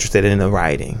so interested in the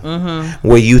writing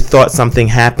where you thought something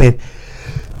happened.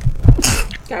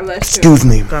 God bless you. Excuse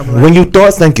me. When you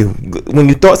thought, thank you. When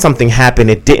you thought something happened,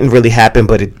 it didn't really happen,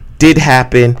 but it did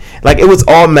happen. Like, it was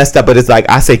all messed up, but it's like,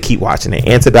 I say keep watching it.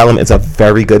 Antebellum is a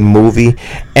very good movie,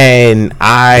 and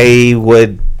I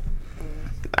would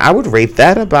rate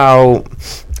that about,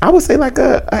 I would say like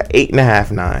a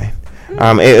 8.5, 9.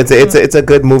 It's a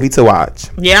good movie to watch.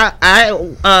 Yeah,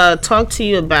 I talked to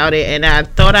you about it, and I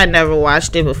thought I never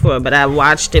watched it before, but I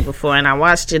watched it before, and I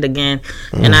watched it again,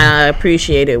 and I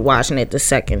appreciated watching it the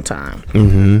second time.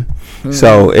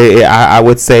 So I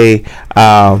would say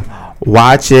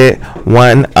watch it.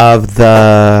 One of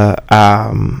the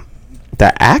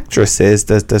actresses,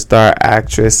 the star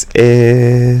actress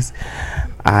is.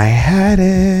 I had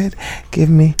it. Give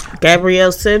me Gabrielle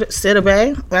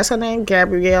Sidibe. That's her name.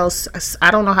 Gabrielle.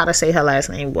 I don't know how to say her last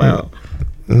name well.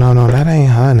 No, that ain't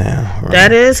her now. Right?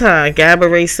 That is her,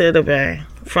 Gabrielle Sidibe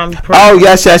from. Oh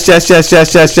yes.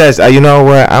 You know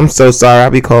what? I'm so sorry.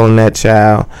 I'll be calling that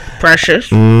child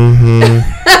Precious. I know it.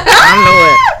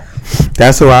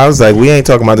 That's who I was like. We ain't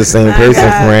talking about the same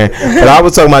person, friend. But I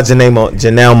was talking about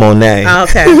Janelle Monáe. Oh,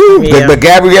 okay. Yeah. But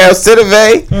Gabrielle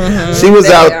Sidibe, she was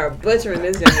They out. are butchering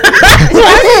this. That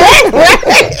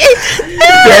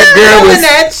girl was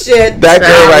that shit. That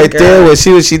girl right there was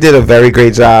she did a very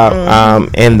great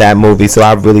job in that movie, so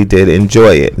I really did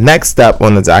enjoy it. Next up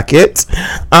on the docket,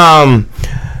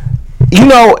 you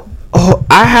know,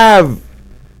 I have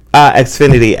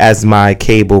Xfinity as my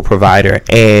cable provider,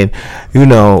 and you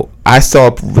know, I saw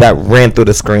that ran through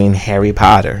the screen Harry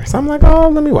Potter, so I'm like, oh,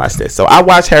 let me watch this. So I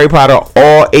watched Harry Potter,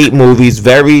 all 8 movies.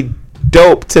 Very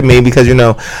dope to me because, you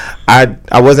know, I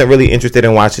wasn't really interested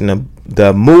in watching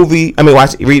the movie. I mean,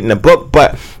 reading the book,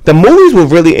 but the movies were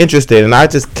really interested, and I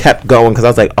just kept going because I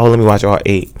was like, oh, let me watch all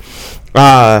 8.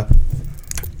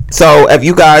 So if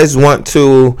you guys want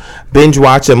to binge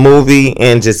watch a movie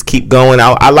and just keep going,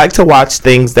 I like to watch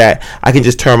things that I can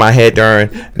just turn my head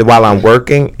while I'm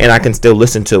working, and I can still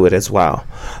listen to it as well.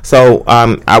 So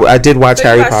I did watch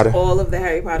Harry Potter. All of the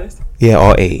Harry Potters? Yeah,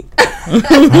 all 8.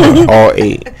 All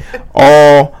 8.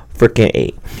 All freaking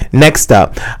 8. Next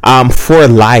up, For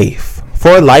Life.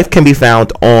 For Life can be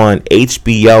found on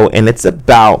HBO, and it's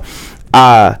about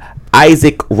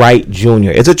Isaac Wright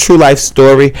Jr. It's a true life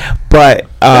story, but is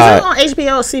it on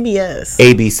HBO or CBS?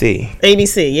 ABC.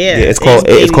 ABC, yeah. It's called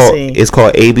ABC. It's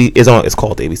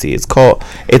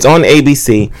on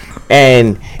ABC,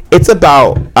 and it's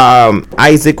about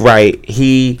Isaac Wright.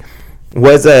 He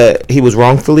was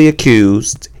wrongfully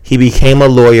accused. He became a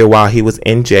lawyer while he was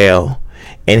in jail,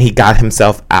 and he got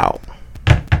himself out.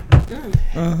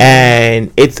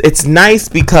 And it's nice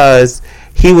because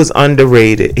he was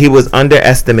underrated. He was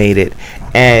underestimated,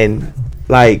 and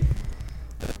like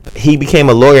he became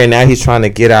a lawyer. And now he's trying to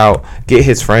get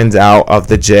his friends out of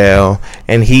the jail,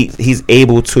 and he's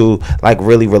able to like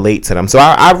really relate to them. So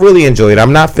I really enjoyed it.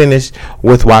 I'm not finished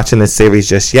with watching the series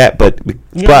just yet, but on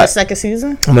the second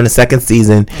season? I'm in the second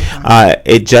season.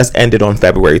 It just ended on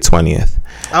February 20th.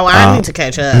 Oh, I need to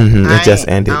catch up. It just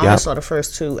ended. I only saw the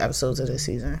first 2 episodes of this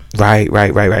season. Right.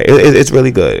 It's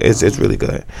really good. It's really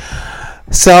good.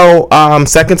 So,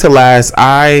 second to last,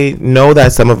 I know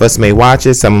that some of us may watch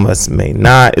it, some of us may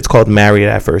not. It's called Married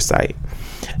at First Sight.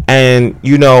 And,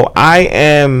 you know, I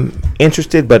am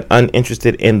interested but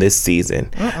uninterested in this season.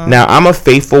 Now, I'm a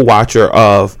faithful watcher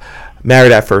of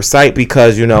Married at First Sight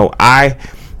because, you know, I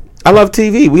love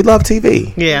TV. We love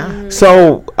TV. Yeah.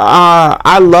 So,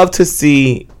 I love to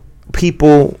see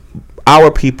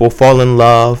our people fall in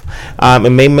love.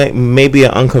 It may be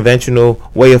an unconventional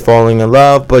way of falling in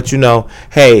love, but you know,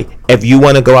 hey, if you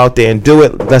want to go out there and do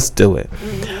it, let's do it.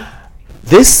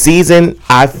 This season,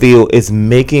 I feel, is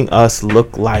making us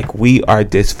look like we are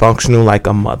dysfunctional like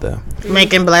a mother.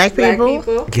 Making black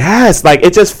people. Yes, like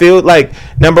it just feels like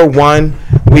number one,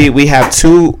 we have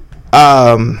two.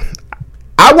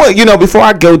 I want before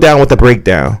I go down with the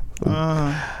breakdown,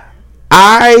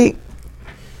 I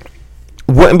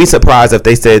wouldn't be surprised if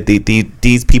they said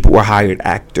these people were hired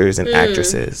actors and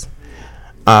actresses.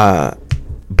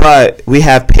 But we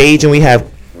have Paige and we have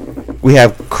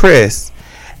Chris,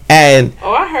 and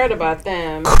I heard about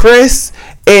them. Chris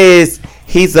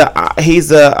he's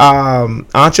a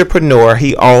entrepreneur.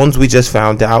 He owns, we just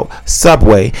found out,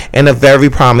 Subway in a very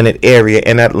prominent area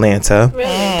in Atlanta.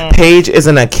 Really? Paige is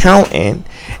an accountant,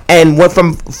 and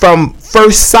from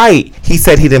first sight, he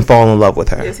said he didn't fall in love with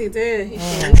her. Yes, he did.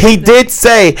 He did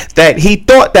say that he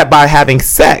thought that by having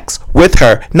sex with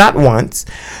her, not once,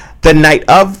 the night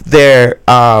of their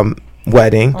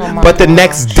wedding, but the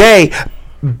next day,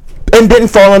 and didn't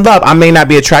fall in love. I may not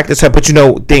be attracted to her, but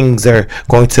things are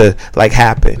going to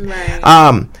happen.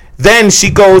 Right. Then she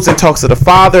goes and talks to the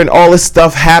father, and all this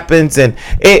stuff happens, and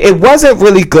it wasn't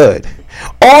really good.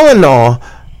 All in all,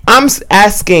 I'm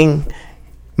asking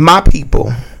my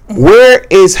people, where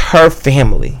is her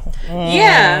family?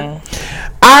 Yeah.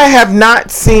 I have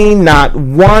not seen not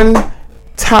one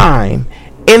time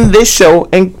in this show,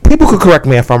 and people could correct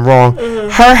me if I'm wrong,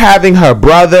 her having her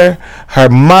brother, her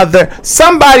mother,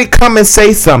 somebody come and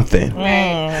say something.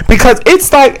 Right. Because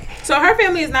it's like... So her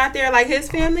family is not there, like his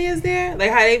family is there?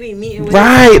 Like how they be meeting with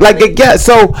right,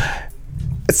 so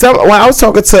when I was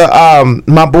talking to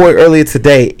my boy earlier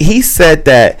today, he said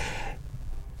that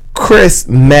Chris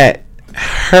met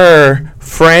her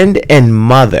friend and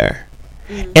mother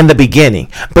in the beginning,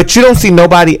 but you don't see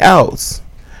nobody else.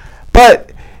 But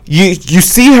you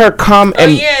see her come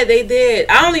and... Oh, yeah, they did.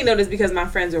 I only know this because my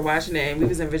friends were watching it, and we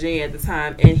was in Virginia at the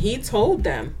time, and he told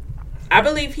them. I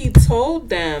believe he told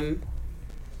them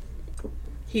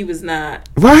he was not.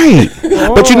 Right.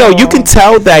 But you can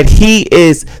tell that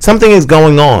something is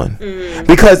going on.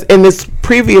 Because in this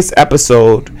previous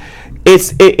episode,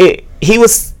 he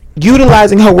was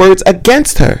utilizing her words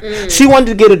against her. She wanted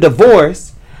to get a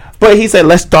divorce, but he said,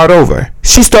 let's start over.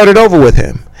 She started over with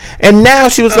him. And now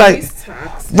she was like...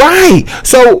 Right.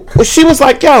 So she was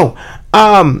like, yo,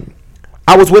 I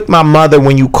was with my mother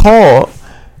when you called.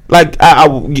 Like,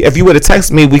 if you would have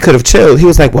texted me, we could have chilled. He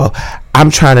was like, well, I'm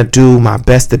trying to do my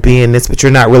best to be in this, but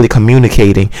you're not really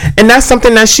communicating. And that's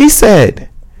something that she said.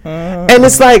 And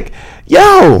it's like,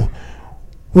 yo,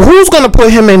 who's going to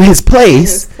put him in his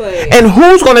place? And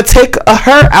who's going to take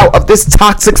her out of this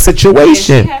toxic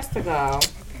situation? And she has to go.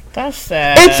 That's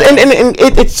sad.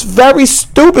 It's very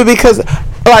stupid because,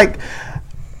 like...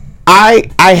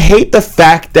 I hate the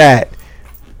fact that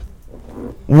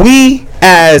we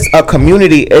as a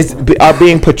community are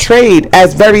being portrayed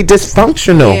as very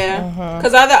dysfunctional. Yeah.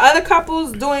 Because are the other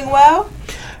couples doing well?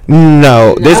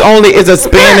 No. There's only a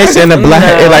Spanish and a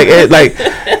black.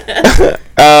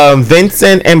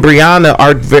 Vincent and Brianna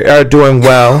are doing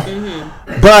well,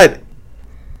 but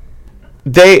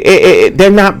they're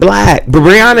not black. But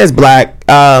Brianna is black,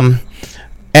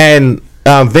 and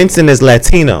Vincent is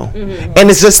Latino, and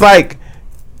it's just like,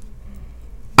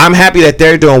 I'm happy that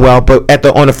they're doing well, but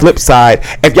on the flip side,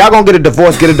 if y'all gonna get a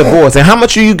divorce, get a divorce. And how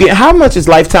much are you get? How much is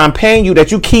Lifetime paying you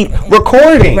that you keep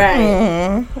recording?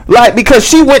 Right. Like, because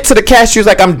she went to the cashier, she was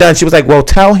like, I'm done. She was like, well,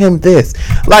 tell him this.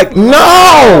 Like,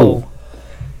 no.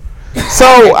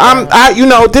 So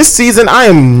this season, I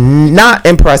am not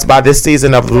impressed by this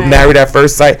season of Married at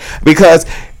First Sight, because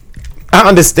I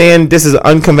understand this is an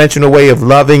unconventional way of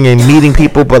loving and meeting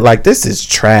people, but like, this is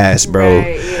trash, bro.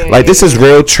 Right, yeah, like, this is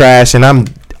real trash, and I'm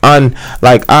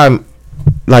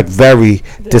very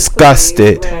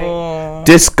disgusted. Right.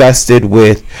 Disgusted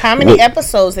with how many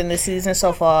episodes in the season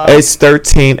so far? It's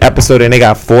 13 episodes, and they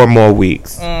got 4 more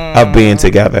weeks of being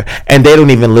together, and they don't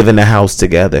even live in the house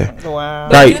together. Wow.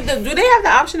 Like, do they have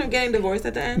the option of getting divorced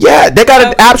at the end? Yeah, they got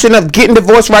an option of getting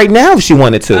divorced right now if she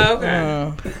wanted to. Oh,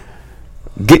 okay.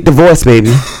 Get divorced,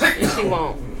 baby. She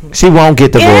won't. She won't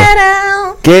get divorced. Get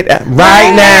out. Get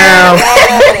right now.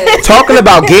 Talking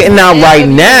about getting out right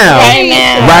now.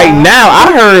 Right now.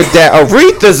 I heard that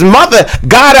Aretha's mother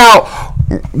got out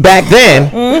back then.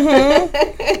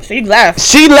 She left,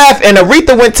 and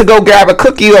Aretha went to go grab a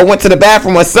cookie or went to the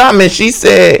bathroom or something, and she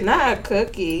said, not a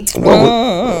cookie.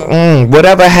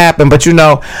 Whatever happened. But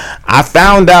I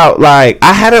found out, like,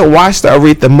 I hadn't watched the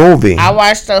Aretha movie. I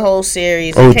watched the whole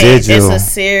series. Did you? It's a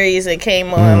series. It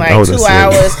came on 2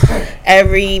 hours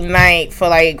every night for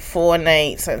like 4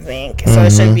 nights, I think. So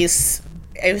it should be,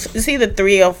 it's either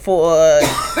 3 or 4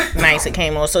 nights it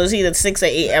came on. So it's either 6 or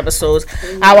 8 episodes.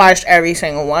 I watched every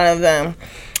single one of them.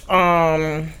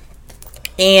 And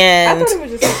I thought it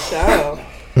was just a show.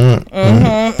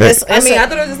 It's I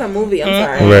thought it was just a movie. I'm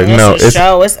sorry. Right, it's a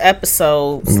show. It's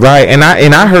episodes. Right, and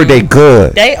I heard they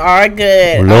good. They are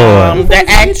good. Lord. The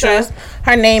actress,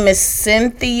 her name is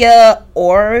Cynthia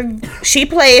Org. She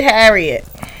played Harriet.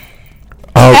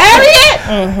 Oh, Harriet.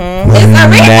 when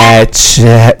that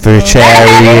chariot,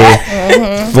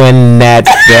 when that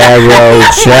Pharaoh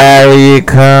chariot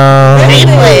comes. She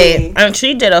played, and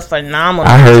she did a phenomenal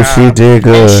job. I heard she did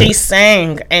good.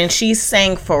 And she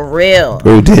sang for real.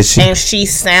 Oh, did she? And she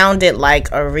sounded like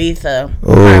Aretha.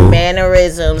 Ooh. Her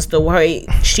mannerisms, the way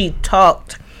she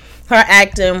talked, her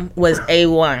acting was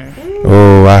A1.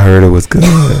 Oh, I heard it was good.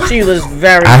 She was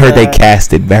very I heard good. they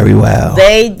cast it very well.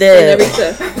 They did.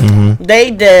 Aretha.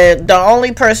 They did. The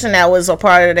only person that was a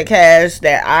part of the cast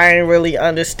that I didn't really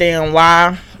understand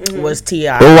why was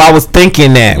T.I. Oh, I was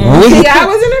thinking that. T.I.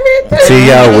 was in Aretha.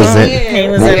 T.I. was in. He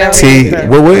was in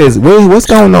Aretha. What's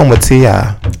going on with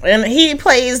T.I.? And he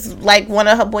plays like one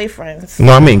of her boyfriends.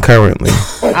 No, I mean currently.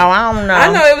 Oh, I don't know.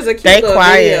 I know it was a cute They little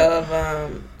quiet. video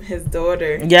of his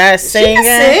daughter. Yes,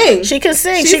 singing. She can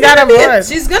sing. She got a voice.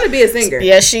 She's gonna be a singer.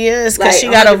 Yes, she is. Because Like, she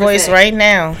got a 100%. voice right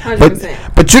now.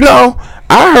 100%. But you know,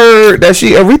 I heard that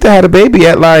Aretha had a baby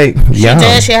at like young.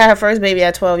 She had her first baby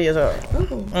at 12 years old.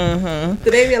 The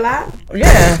baby alive?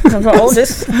 Yeah, her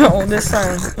oldest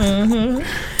son.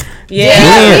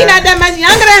 Yeah. He's not that much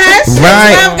younger than her. She's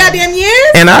Right. 12 goddamn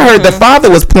years. And I heard the father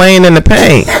was playing in the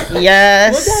paint.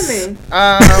 Yes. What that mean?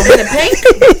 The pink?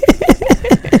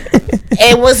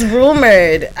 It was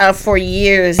rumored for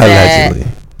years Allegedly.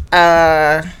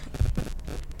 that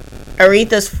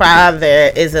Aretha's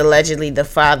father is allegedly the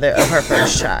father of her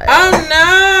first child. Oh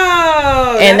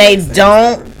no! And they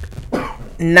don't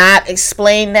not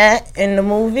explain that in the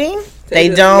movie. They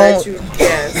don't.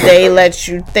 They let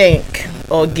you think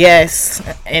or guess.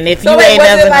 And if So you ain't was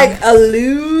never it like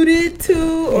alluded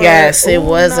to? Or yes, it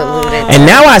was alluded to. And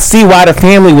now I see why the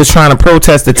family was trying to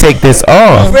protest to take this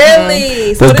off.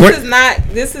 Really? So The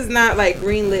this is not like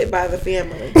greenlit by the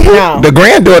family. No. The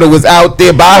granddaughter was out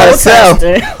there by herself.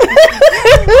 The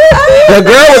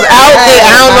girl was out there.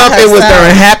 I don't know if it was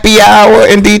during happy hour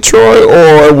in Detroit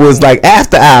or it was like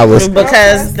after hours.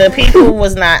 Because the people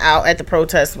was not out at the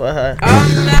protest with her.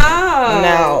 Oh no!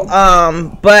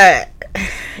 No. But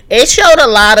it showed a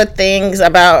lot of things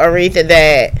about Aretha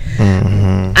that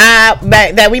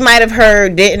that we might have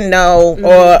heard, didn't know,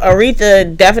 or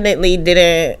Aretha definitely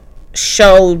didn't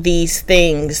show these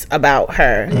things about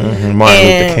her. Martin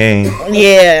Luther King.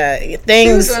 Yeah, She was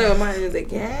things. going to Martin Luther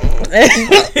King.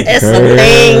 It's some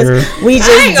things we just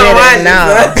didn't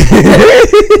know.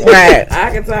 Right.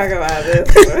 I can talk about this.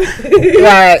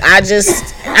 Right.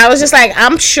 I was just like,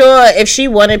 I'm sure if she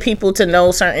wanted people to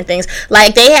know certain things,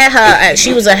 like they had her,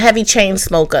 she was a heavy chain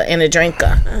smoker and a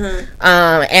drinker.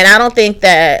 And I don't think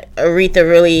that Aretha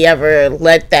really ever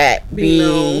let that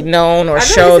be known or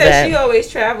show that. She always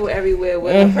traveled everywhere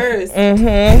with her purse. And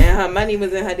her money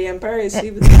was in her damn purse.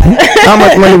 She was like, How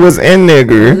much money was in there,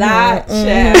 girl? lot,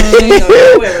 child. She ain't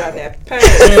going nowhere without that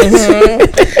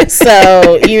purse.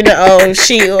 So, you know,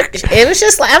 it was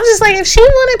just like, I was just like, if she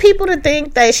wanted people to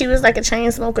think that she was like a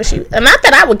chain smoker, not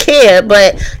that I would care,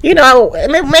 but, you know,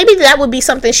 maybe that would be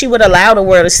something she would allow the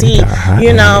world to see.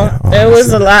 You know, there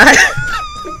was a lot.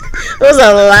 There was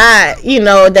a lot, you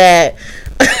know, that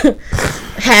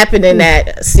happened in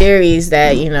that series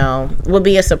that, you know, would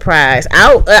be a surprise.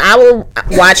 I will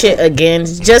watch it again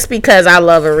just because I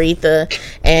love Aretha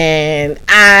and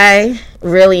I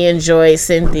really enjoy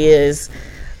Cynthia's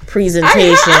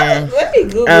presentation. Let me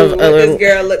Google of what this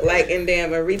girl looked like in damn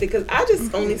Aretha because I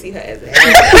just only see her as a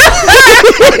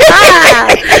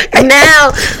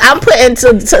Now I'm putting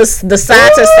to the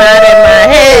side to side in my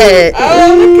head.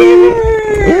 Oh, look at her.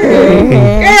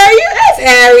 Girl, you as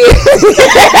Harriet.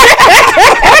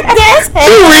 That's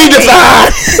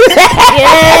Redefined.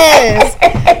 yes.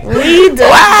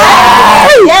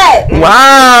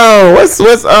 Wow. What's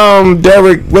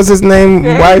Derek? What's his name?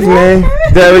 Wife name?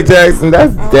 Derek Jackson.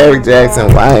 That's Derek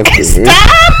Jackson wife.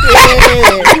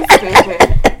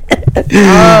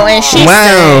 Oh, and she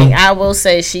sang. I will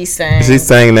say she sang. She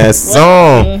sang that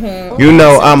song. You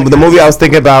know, the movie I was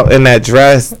thinking about in that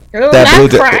dress,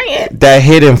 that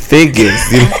Hidden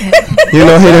Figures. You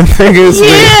know Hidden Figures with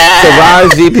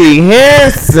Taraji P.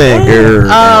 Henson, girl.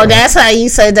 Oh, that's how you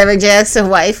say Derek Jackson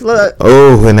wife look.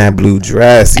 Oh, in that blue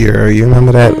dress, girl. You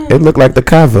remember that? It looked like the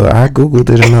cover. I googled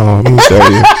it and all. Let me show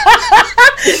you.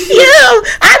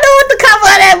 I know what the cover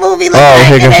of that movie looked like.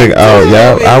 Hidden Figures. Oh,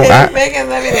 yeah.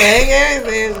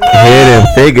 Hidden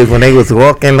Figures. When they was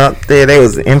walking up there, they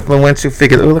was influential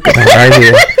figures. Oh, look at them right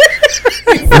here.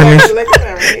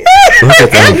 Look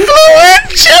at that.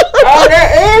 Oh,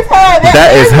 that is her.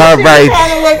 That is her right.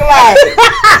 Trying to look like.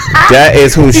 That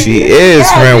is who she is,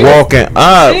 friend. Walking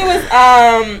up. She was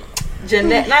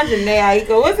Jeanette, not Janae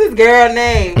Aiko. What's his girl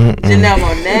name? Janelle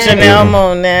Monáe. Janelle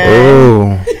Monáe.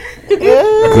 Ooh.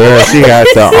 Girl, she got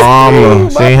the armor.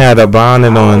 She ain't had a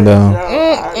bonnet on though.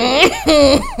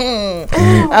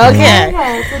 Okay.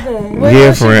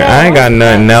 Yeah, friend. I ain't got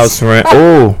nothing else, friend.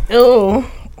 Ooh. Ooh.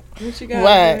 What you got?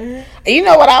 What? You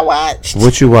know what I watched?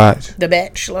 What you watch? The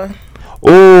Bachelor.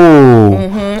 Ooh,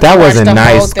 that wasn't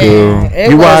nice, girl.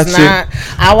 You watched it?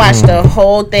 I watched the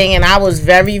whole thing, and I was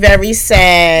very, very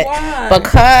sad. Why?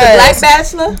 Because the Black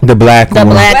Bachelor. The black one.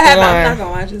 Black What happened? one. I'm not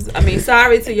gonna watch this. I mean,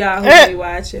 sorry to y'all who may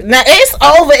watch it. Now it's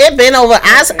over. It been over.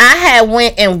 I had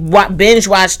went and binge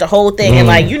watched the whole thing, and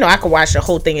I could watch the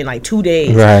whole thing in like 2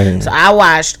 days. Right. So I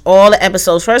watched all the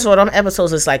episodes. First of all, them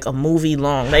episodes is like a movie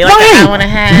long. They like an hour and a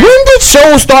half. When did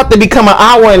shows start to become an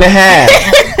hour and a half?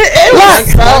 It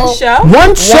was One show.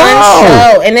 One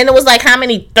show. And then it was like how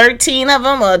many? 13 of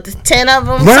them or 10 of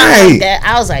them? Right. Something like that.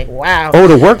 I was like, wow. Oh,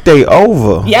 the workday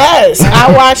over. Yes,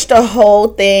 I watched the whole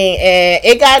thing, and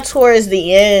it got towards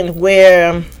the end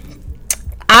where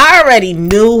I already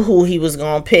knew who he was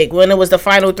gonna pick. When it was the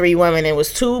final 3 women, it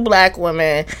was 2 black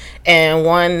women and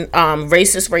one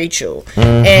racist Rachel.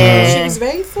 And She was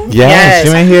racist. Yes,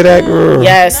 you ain't hear that, girl.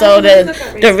 yeah, so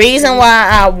the reason why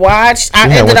I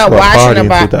ended up watching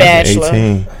about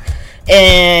Bachelor.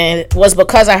 And was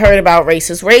because I heard about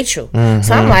racist Rachel.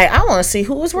 So I'm like, I want to see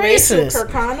who was racist. Rachel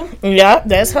Kirkconnell. Yep,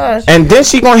 that's her. And then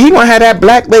he gonna have that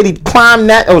black lady climb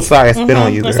that. Oh, sorry, I spit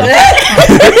on you, girl. He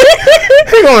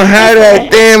gonna have that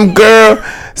damn girl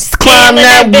climb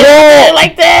that wall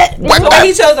like that. So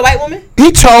he chose a white woman.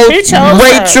 He chose Rachel.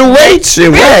 Right.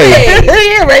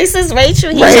 Yeah, racist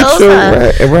Rachel. He chose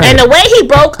her. Right. And the way he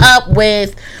broke up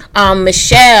with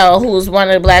Michelle, who was one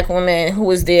of the black women who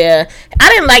was there, I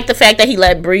didn't like the fact that he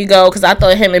let Bree go, because I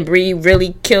thought him and Bree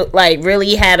really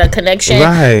really had a connection,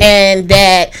 right. And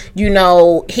that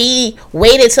he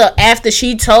waited till after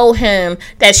she told him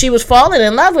that she was falling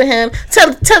in love with him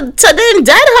to then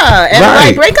dead her and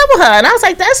right. break up with her. And I was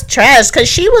like, that's trash, because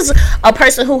she was a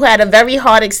person who had a very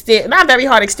hard exterior, not very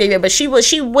hard exterior, but she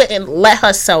wouldn't let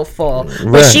herself fall,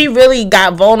 right. But she really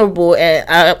got vulnerable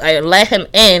and let him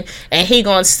in, and he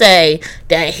gonna say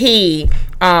that he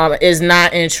is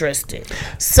not interested.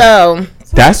 So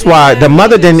that's why the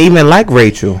mother didn't even like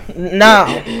Rachel. No.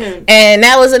 And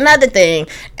that was another thing.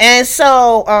 And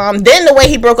so then the way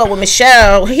he broke up with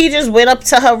Michelle, he just went up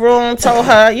to her room, told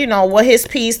her, what his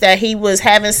piece, that he was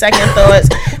having second thoughts,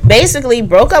 basically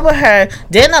broke up with her,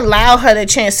 didn't allow her the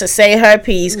chance to say her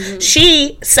piece.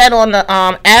 She said on the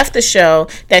after show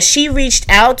that she reached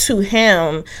out to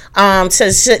him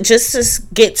to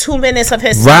get 2 minutes of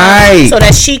his time, so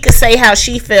that she could say how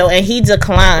she felt, and he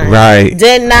declined. Right.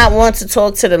 Did not want to talk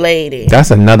to the lady.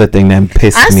 That's another thing that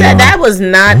pissed me off. I said that was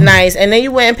not nice. And then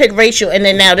you went and picked Rachel, and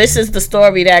then now this is the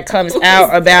story that comes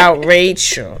out about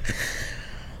Rachel.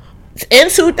 In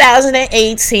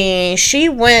 2018, she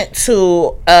went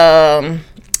to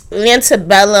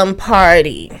antebellum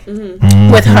party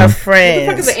with her friends.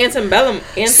 What the fuck is an antebellum?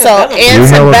 So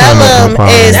antebellum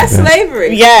is that's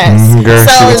slavery. Yes.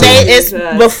 So it's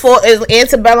before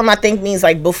antebellum, I think, means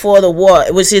like before the war,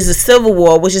 which is the Civil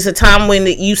War, which is a time when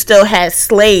you still had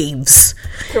slaves.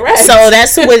 Correct. So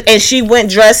that's what, and she went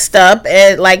dressed up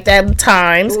at like that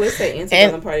times. Who is that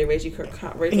antebellum party?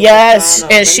 Rachel yes,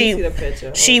 and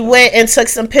she went and took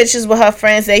some pictures with her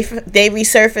friends. They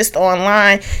resurfaced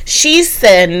online. She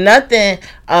said nothing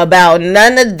about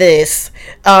none of this,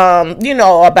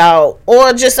 about,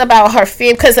 or just about her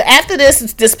family. Because after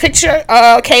this picture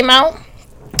came out,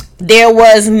 there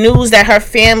was news that her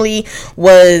family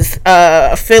was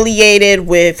affiliated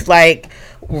with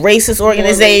racist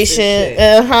organization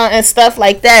and stuff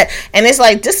like that. And it's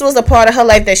like, this was a part of her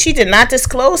life that she did not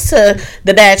disclose to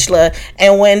The Bachelor.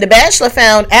 And when The Bachelor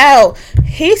found out,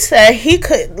 he said he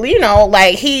could,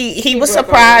 he was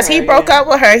surprised. He broke up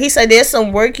with her. He said, there's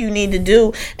some work you need to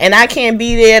do, and I can't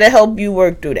be there to help you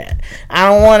work through that. I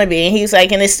don't want to be. And he's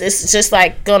like, and it's just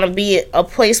like going to be a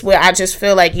place where I just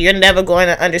feel like you're never going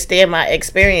to understand my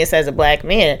experience as a black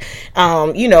man,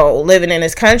 living in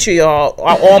this country, or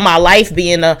all my life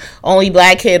being the only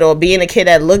black kid, or being a kid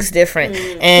that looks different.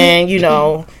 And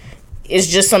it's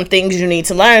just some things you need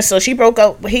to learn. So he broke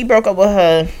up with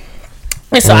her.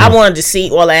 And so I wanted to see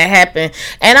all that happen.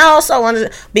 And I also wanted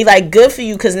to be like, good for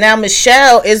you, because now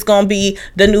Michelle is going to be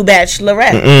the new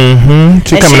Bachelorette.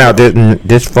 She's coming out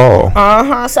this fall.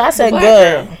 So I said,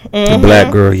 good. The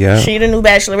black girl, yeah. She the new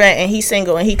Bachelorette, and he's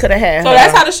single, and he could have had her. So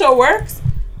that's how the show works?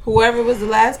 Whoever was the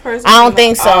last person. I don't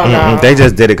think so. No. They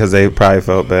just did it because they probably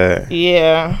felt bad.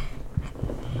 Yeah.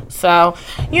 So,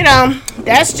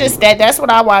 that's just that. That's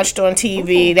what I watched on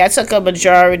TV. That took a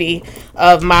majority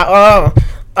of my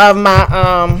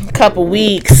couple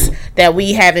weeks that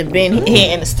we haven't been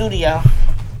here in the studio.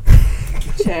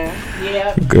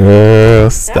 Yeah. Girl,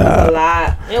 stop. That was a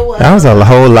lot. It was. That was a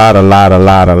whole lot of.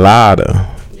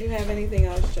 Do you have anything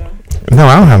else, Joe? No,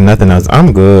 I don't have nothing else.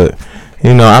 I'm good.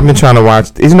 I've been trying to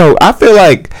watch. I feel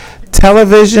like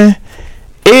television,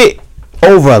 it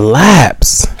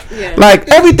overlaps. Yeah. Like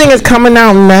everything is coming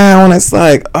out now, and it's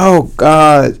like, oh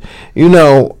God,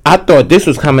 I thought this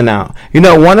was coming out.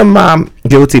 One of my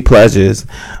guilty pleasures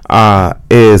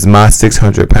is My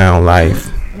 600-Pound Life.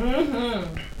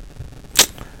 Mm-hmm.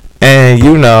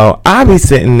 And I be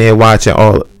sitting there watching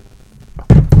all.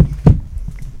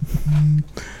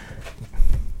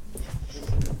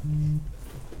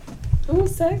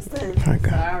 Who's sexting?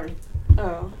 Sorry.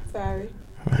 Oh, sorry.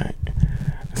 Right.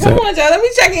 Come on, Joe. Let me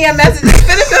check in your messages.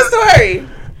 Finish your story.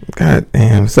 God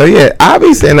damn. So yeah, I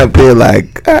be sitting up here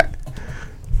like, God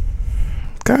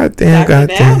damn. I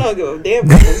don't give a damn. He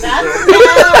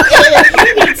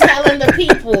be telling the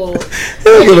people. He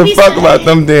don't give a fuck about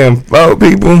them damn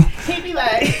people. He be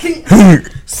like,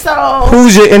 so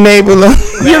who's your enabler?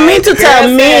 You mean to tell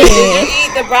me?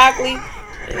 Eat the broccoli.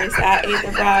 I eat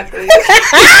the broccoli.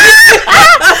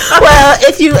 Well,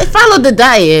 if you follow the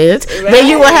diet, then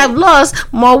you will have lost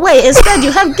more weight. Instead,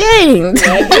 you have gained.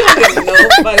 Yeah, you don't give no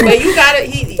fuck. But you got it.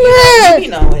 He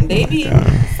and they be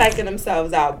psyching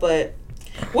themselves out. But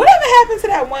whatever happened to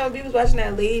that one when we was watching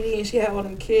that lady and she had all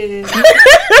them kids? She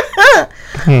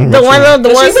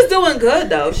was doing good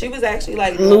though. She was actually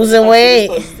like losing weight.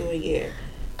 She was supposed to do, yeah.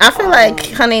 I feel like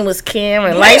her name was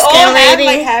Cameron. Light skin lady.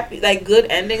 Like happy, like good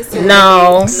endings. To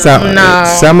no.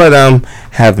 Some of them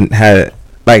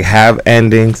have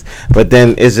endings, but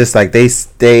then it's just like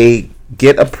they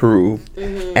get approved,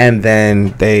 and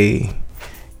then they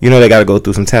got to go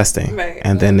through some testing, right.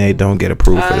 And then they don't get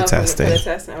approved for the testing. For the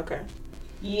testing, okay.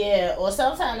 Yeah, or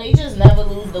sometimes they just never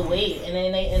lose the weight, and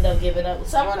then they end up giving up.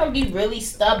 Some of them be really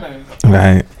stubborn,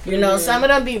 right? Some of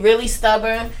them be really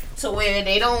stubborn to where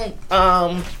they don't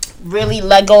really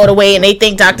let go of the weight, and they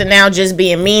think Dr. Now just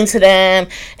being mean to them,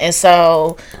 and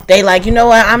so they like, you know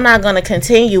what, I'm not gonna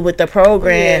continue with the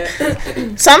program.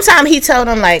 Yeah. Sometimes he tell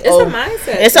them like, it's a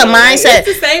mindset. It's a mindset. Like,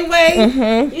 it's the same way.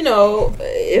 Mm-hmm.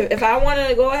 If I wanted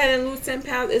to go ahead and lose 10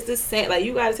 pounds, it's the same. Like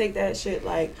you gotta take that shit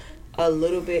like a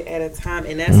little bit at a time,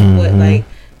 and that's what like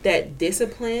that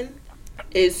discipline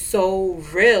is so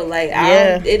real. Like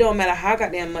it don't matter how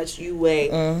goddamn much you weigh.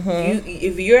 Mm-hmm.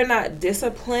 If you're not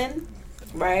disciplined,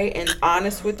 right, and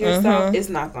honest with yourself, it's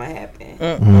not gonna happen.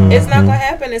 Mm-hmm. It's not gonna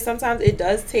happen, and sometimes it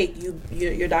does take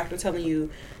your doctor telling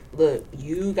you, look,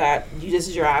 this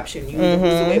is your option. You either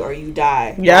lose weight or you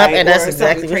die. Yep, right? And that's or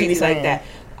exactly something crazy what like that.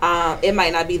 It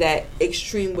might not be that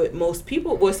extreme with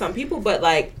some people, but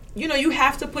like you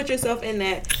have to put yourself in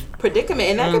that predicament,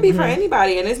 and that could be for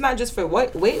anybody, and it's not just for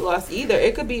weight loss either.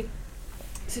 It could be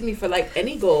for like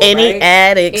any goal, any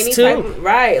addicts any too,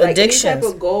 like addictions. Any type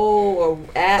of goal or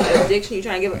addiction you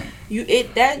trying to give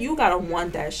you gotta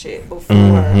want that shit before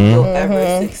you'll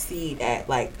ever succeed at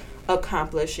like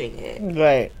accomplishing it,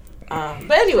 right?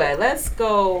 But anyway, let's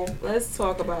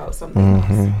talk about something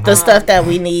else. The stuff that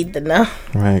we need to know.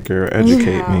 Right, girl,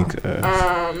 educate me.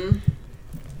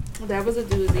 That was a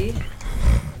doozy.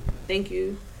 Thank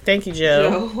you,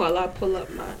 Joe. While I pull up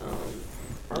my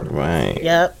Right.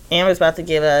 Yep. Amber's about to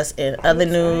give us in other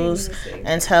news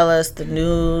and tell us the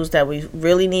news that we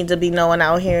really need to be knowing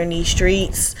out here in these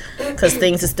streets, because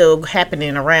things are still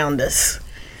happening around us.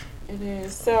 It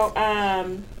is. So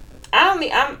I'm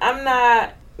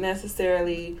not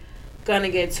necessarily gonna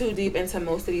get too deep into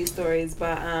most of these stories,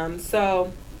 but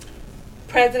so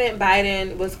President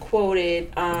Biden was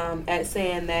quoted as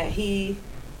saying that he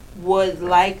would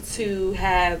like to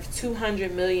have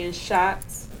 200 million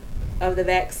shots of the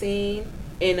vaccine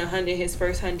in his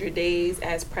first 100 days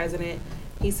as president.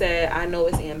 He said, I know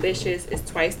it's ambitious. It's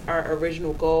twice our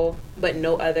original goal, but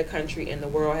no other country in the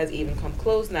world has even come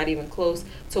close, not even close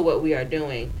to what we are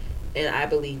doing. And I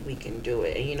believe we can do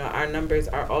it. And, our numbers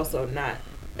are also not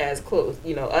as close.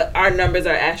 Our numbers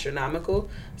are astronomical.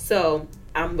 So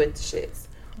I'm with the shits.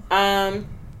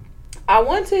 I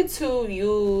wanted to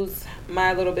use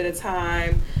my little bit of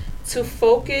time to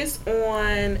focus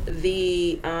on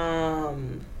the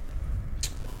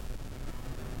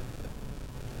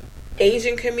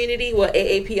Asian community,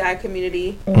 AAPI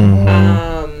community,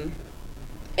 and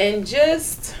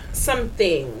just some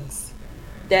things,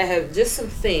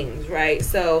 right?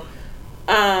 So,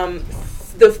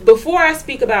 before I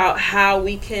speak about how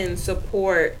we can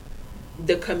support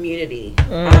the community,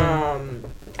 I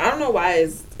don't know why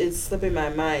it's slipping my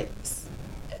mind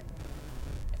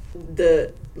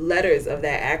the letters of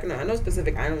that acronym. I know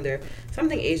Pacific Islander,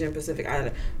 something Asian Pacific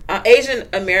Islander, Asian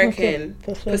American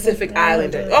Pacific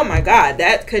Islander. Oh my God,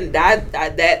 that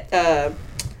that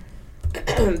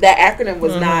acronym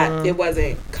was not. It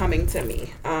wasn't coming to me.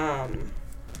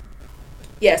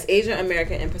 Yes, Asian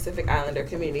American and Pacific Islander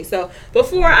community. So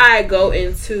before I go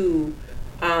into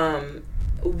in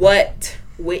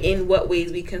what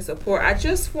ways we can support, I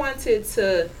just wanted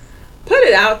to put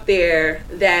it out there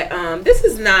that this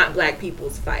is not Black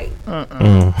people's fight.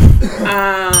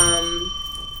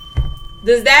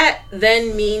 Does that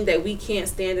then mean that we can't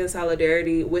stand in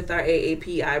solidarity with our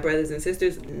AAPI brothers and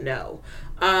sisters? No.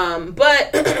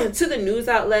 But to the news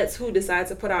outlets who decide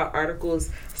to put out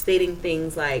articles stating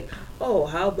things like, oh,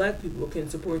 how Black people can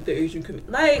support the Asian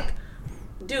community. Like,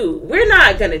 dude, we're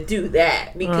not going to do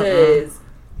that because,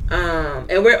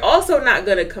 and we're also not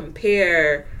going to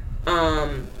compare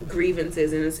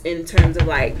grievances in terms of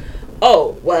like,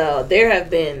 oh, well, there have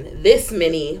been this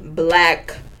many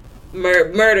Black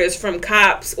murders from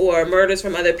cops or murders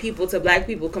from other people to Black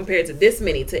people compared to this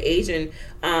many to Asian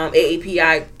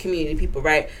AAPI community people,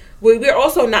 right? We're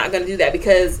also not going to do that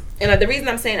because, and the reason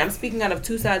I'm saying I'm speaking out of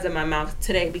two sides of my mouth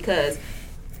today, because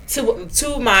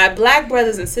to my Black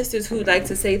brothers and sisters who like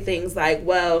to say things like,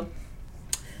 well,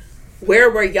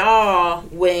 where were y'all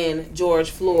when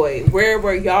George Floyd? Where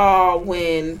were y'all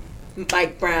when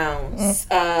Mike Brown,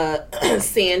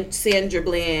 Sandra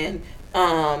Bland,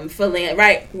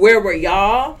 right? Where were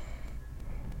y'all?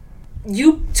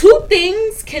 Two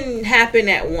things can happen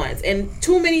at once, and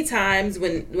too many times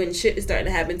when shit is starting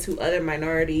to happen to other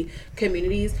minority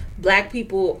communities, Black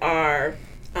people are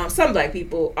some Black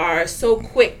people are so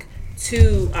quick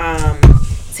to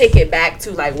take it back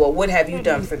to like, well, what have you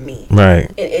done for me?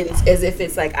 Right. It's as if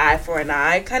it's like eye for an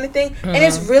eye kind of thing, and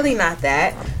it's really not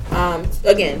that.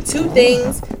 Again, two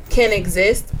things can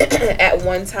exist at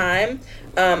one time.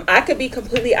 I could be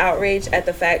completely outraged at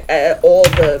the fact all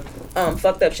the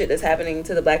fucked up shit that's happening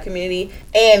to the Black community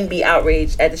and be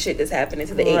outraged at the shit that's happening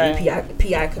to the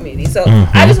AAPI community. So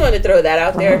I just wanted to throw that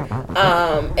out there,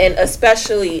 and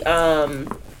especially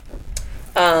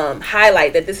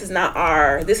highlight that this is not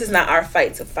our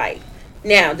fight to fight.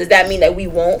 Now, does that mean that we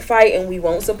won't fight and we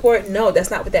won't support? No,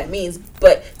 that's not what that means.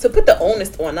 But to put the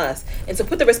onus on us and to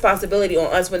put the responsibility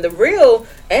on us when the real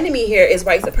enemy here is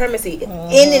white supremacy,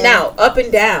 in and out, up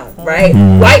and down, right?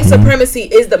 White supremacy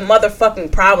is the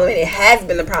motherfucking problem, and it has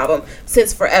been the problem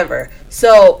since forever.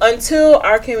 So until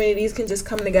our communities can just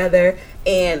come together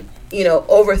and, you know,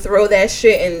 overthrow that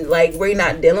shit and like we're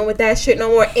not dealing with that shit no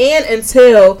more, and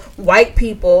until white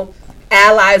people,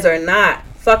 allies or not,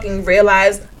 fucking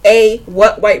realize A,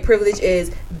 what white privilege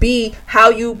is, B,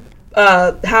 how you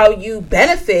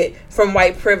benefit from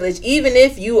white privilege, even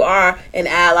if you are an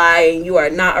ally and you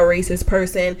are not a racist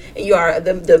person and you are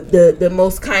the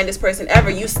most kindest person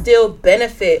ever, you still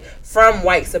benefit from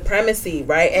white supremacy,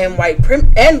 right? And white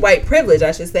privilege,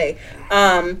 I should say.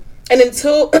 And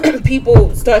until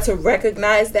people start to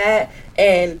recognize that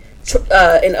and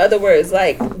in other words,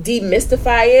 like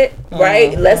demystify it,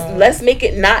 right? Let's make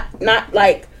it not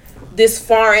like this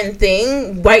foreign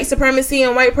thing, white supremacy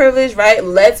and white privilege, right?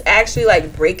 Let's actually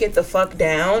like break it the fuck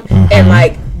down and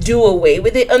like do away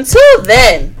with it. Until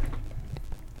then,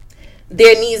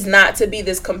 there needs not to be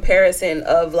this comparison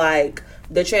of like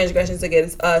the transgressions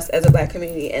against us as a Black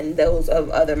community and those of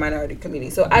other minority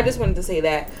communities. So I just wanted to say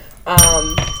that.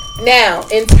 Now,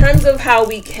 in terms of how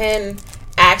we can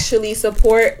actually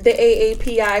support the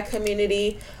AAPI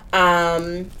community,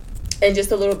 and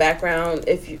just a little background,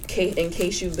 in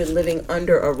case you've been living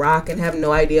under a rock and have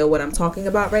no idea what I'm talking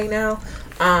about right now,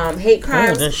 hate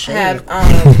crimes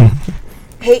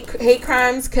hate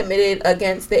crimes committed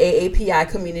against the AAPI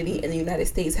community in the United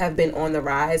States have been on the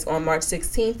rise. On March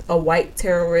 16th, a white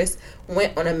terrorist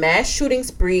went on a mass shooting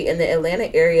spree in the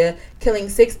Atlanta area, killing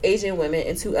 6 Asian women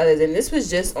and 2 others. And this was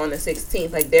just on the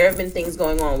 16th. Like, there have been things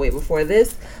going on way before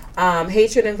this.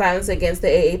 Hatred and violence against the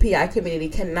AAPI community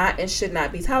cannot and should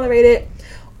not be tolerated.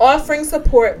 Offering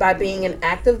support by being an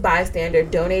active bystander,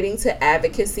 donating to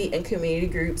advocacy and community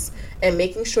groups, and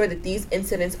making sure that these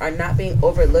incidents are not being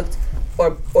overlooked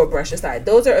or brushed aside.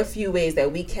 Those are a few ways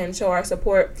that we can show our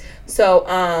support. So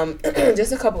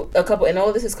just a couple, and all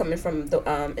of this is coming from the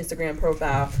Instagram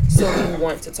profile, so we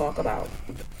want to talk about.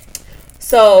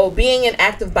 So being an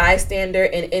active bystander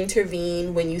and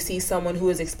intervene when you see someone who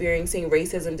is experiencing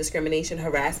racism, discrimination,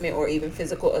 harassment, or even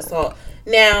physical assault.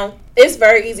 Now, it's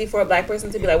very easy for a Black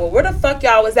person to be like, well, where the fuck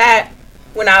y'all was at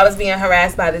when I was being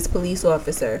harassed by this police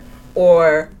officer,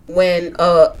 or when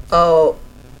a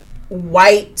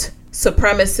white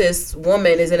supremacist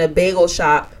woman is in a bagel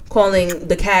shop calling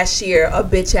the cashier a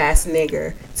bitch ass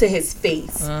nigger to his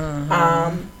face.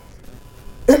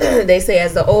 They say,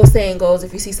 as the old saying goes,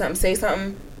 if you see something, say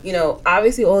something. You know,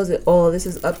 obviously all this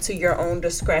is up to your own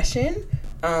discretion.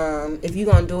 If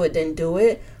you're gonna do it, then do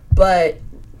it. But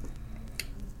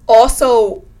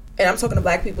also, and I'm talking to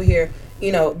black people here,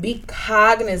 you know, be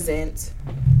cognizant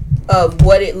of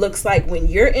what it looks like when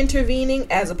you're intervening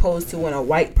as opposed to when a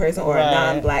white person or a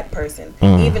non-black person,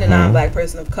 even a non-black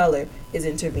person of color, is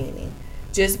intervening.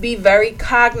 Just be very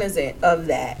cognizant of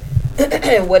that.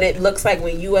 And what it looks like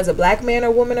when you as a black man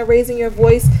or woman are raising your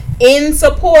voice in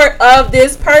support of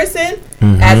this person,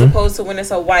 as opposed to when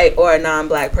it's a white or a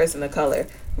non-black person of color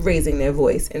raising their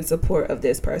voice in support of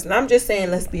this person. I'm just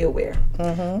saying, let's be aware.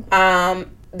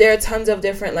 There are tons of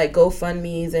different like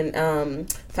GoFundMes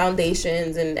and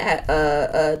foundations and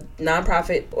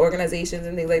nonprofit organizations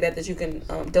and things like that you can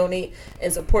donate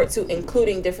and support to,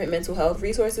 including different mental health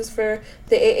resources for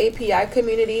the AAPI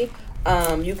community.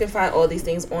 You can find all these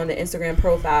things on the Instagram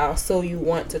profile, So You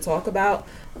Want to Talk About.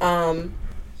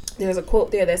 There's a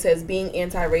quote there that says, being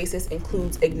anti-racist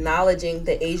includes acknowledging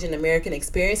the Asian American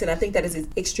experience. And I think that is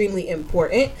extremely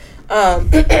important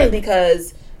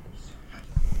because,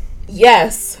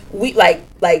 yes, we like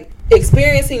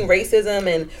experiencing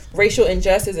racism and racial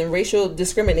injustice and racial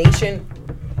discrimination.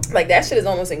 Like, that shit is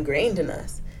almost ingrained in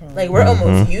us. Like, we're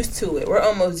almost used to it. We're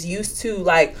almost used to,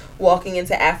 like, walking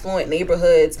into affluent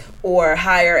neighborhoods or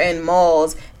higher end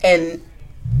malls and,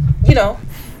 you know,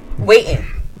 waiting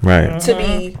to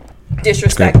be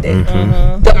disrespected.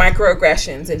 The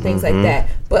microaggressions and things like that.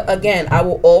 But again, I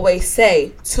will always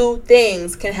say 2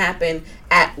 things can happen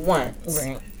at once.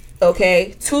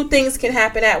 Okay? 2 things can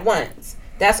happen at once.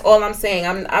 That's all I'm saying.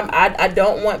 I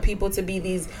don't want people to be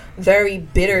these very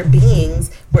bitter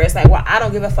beings where it's like, well, I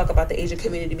don't give a fuck about the Asian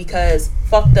community because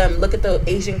fuck them. Look at the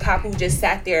Asian cop who just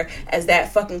sat there as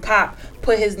that fucking cop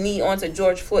put his knee onto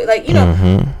George Floyd. Like, you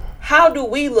know, how do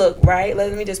we look, right?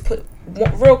 Let me just put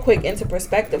real quick into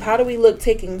perspective. How do we look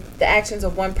taking the actions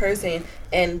of one person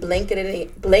and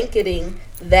blanketing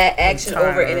that action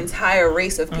over an entire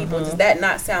race of people? Does that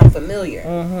not sound familiar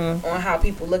on how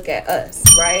people look at us,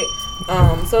 right?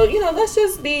 So, you know, let's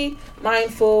just be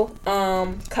mindful,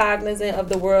 cognizant of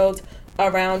the world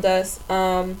around us.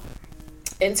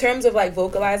 In terms of like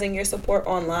vocalizing your support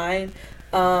online,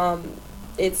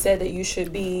 it said that you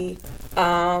should be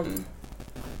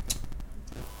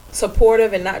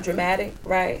supportive and not dramatic,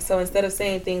 right? So instead of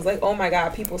saying things like, oh my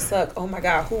God, people suck, oh my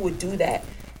God, who would do that?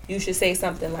 You should say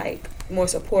something like more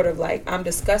supportive, like, I'm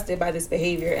disgusted by this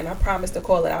behavior and I promise to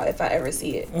call it out if I ever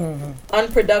see it.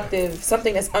 Unproductive,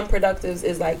 something that's unproductive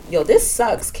is like, yo, this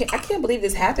sucks. I can't believe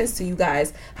this happens to you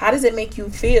guys. How does it make you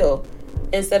feel?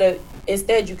 Instead,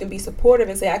 you can be supportive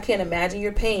and say, I can't imagine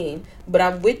your pain, but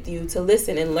I'm with you to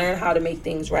listen and learn how to make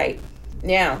things right.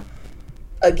 Now,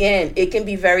 again, it can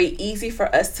be very easy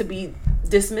for us to be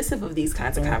dismissive of these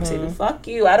kinds of conversations. Fuck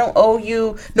you, I don't owe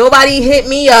you. Nobody hit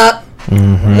me up.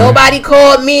 Nobody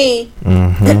called me.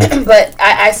 But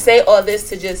I say all this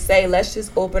to just say, let's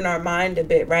just open our mind a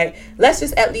bit, right? Let's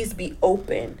just at least be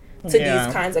open to these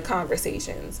kinds of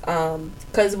conversations,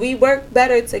 because we work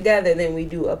better together than we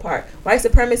do apart. White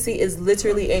supremacy is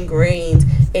literally ingrained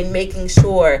in making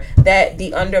sure that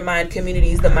the undermined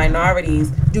communities, the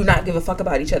minorities, do not give a fuck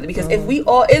about each other. Because if we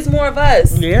all, it's more of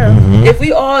us. If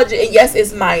we all, yes,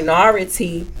 it's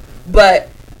minority, but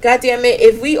goddamn it,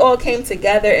 if we all came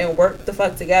together and worked the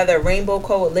fuck together, Rainbow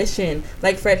Coalition,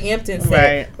 like Fred Hampton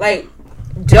said, like,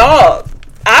 dog,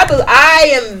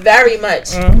 I am very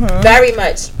much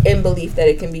in belief that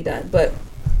it can be done. But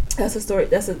that's a story.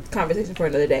 That's a conversation for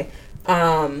another day.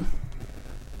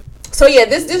 So yeah,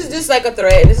 this is just like a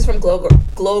thread. This is from Glow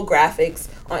Graphics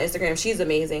on Instagram. She's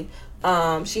amazing.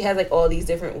 She has like all these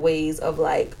different ways of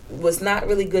like what's not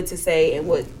really good to say and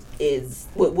what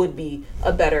would be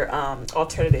a better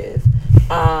alternative.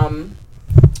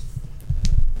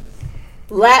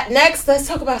 Next, let's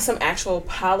talk about some actual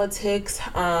politics.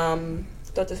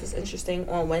 Thought this was interesting.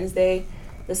 On Wednesday,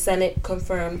 the Senate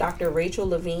confirmed Dr. Rachel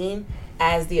Levine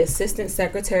as the Assistant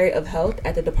Secretary of Health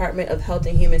at the Department of Health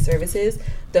and Human Services,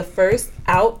 the first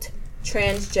out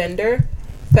transgender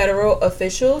federal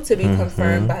official to be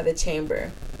confirmed by the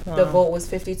chamber. The vote was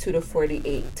 52 to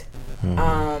 48.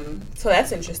 So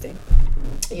that's interesting.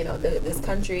 You know, this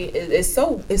country is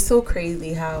so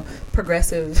crazy how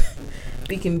progressive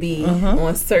we can be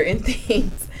on certain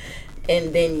things,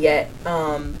 and then yet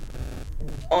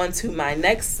on to my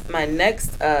next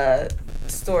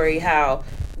story, how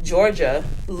Georgia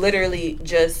literally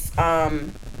just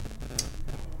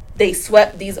they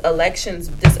swept this elections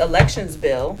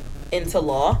bill into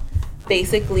law.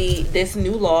 Basically, this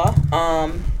new law,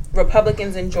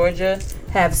 Republicans in Georgia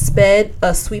have sped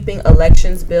a sweeping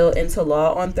elections bill into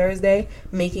law on Thursday,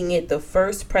 making it the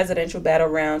first presidential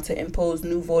battleground to impose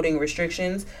new voting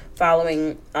restrictions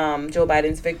following Joe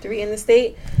Biden's victory in the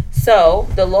state. So,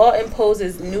 the law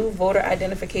imposes new voter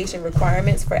identification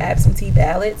requirements for absentee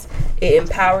ballots. It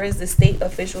empowers the state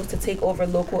officials to take over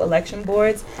local election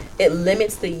boards. It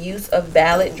limits the use of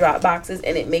ballot drop boxes,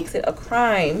 and it makes it a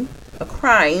crime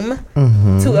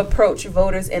to approach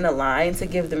voters in a line to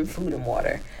give them food and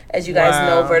water. As you guys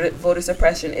know, voter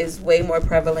suppression is way more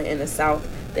prevalent in the South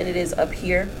than it is up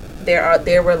here.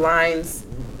 There were lines,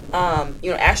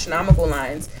 astronomical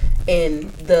lines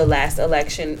in the last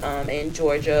election in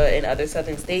Georgia and other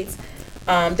southern states.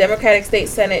 Democratic State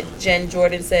Senate Jen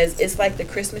Jordan says it's like the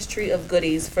Christmas tree of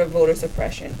goodies for voter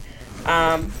suppression.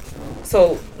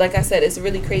 So, like I said, it's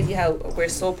really crazy how we're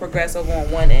so progressive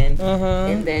on one end,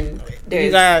 and then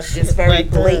there's this very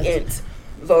blatant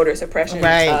voter suppression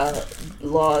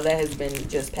law that has been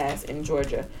just passed in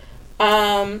Georgia.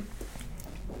 What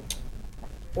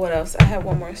else? I have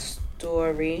one more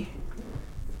story.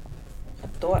 I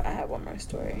thought I had one more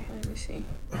story. Let me see.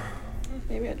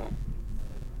 Maybe I don't.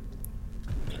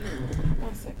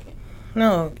 1 second.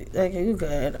 No, like, you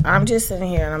good. I'm just sitting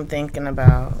here and I'm thinking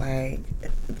about, like,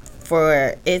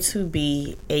 for it to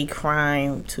be a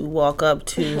crime to walk up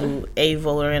to a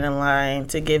voter in a line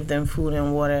to give them food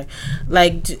and water,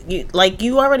 like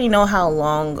you already know how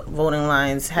long voting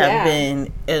lines have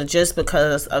been, just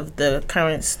because of the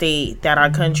current state that our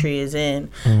country is in,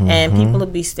 and people will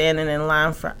be standing in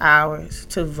line for hours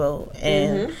to vote,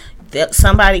 and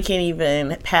somebody can't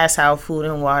even pass out food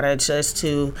and water just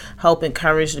to help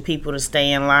encourage the people to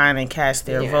stay in line and cast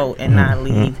their vote and not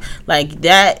leave. Like,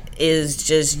 that is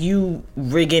just you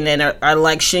rigging an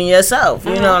election yourself.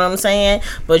 You know what I'm saying?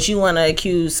 But you want to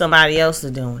accuse somebody else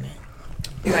of doing it.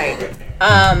 Right.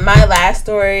 My last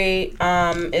story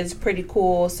is pretty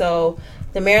cool. So,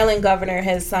 the Maryland governor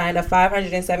has signed a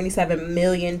 $577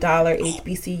 million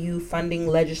HBCU funding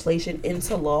legislation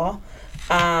into law.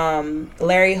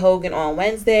 Larry Hogan on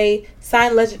Wednesday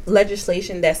signed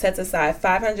legislation that sets aside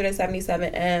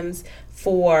 577 M's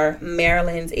for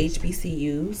Maryland's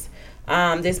HBCUs.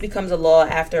 This becomes a law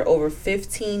after over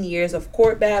 15 years of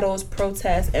court battles,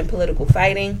 protests, and political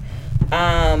fighting.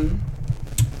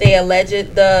 The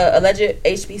alleged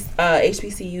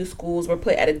HBCU schools were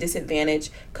put at a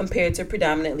disadvantage compared to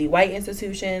predominantly white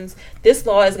institutions. This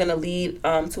law is going to lead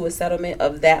to a settlement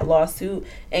of that lawsuit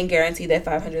and guarantee that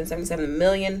 $577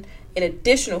 million in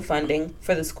additional funding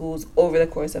for the schools over the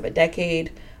course of a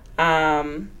decade.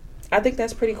 I think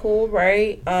that's pretty cool,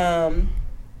 right?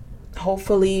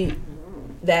 Hopefully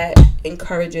that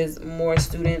encourages more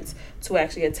students to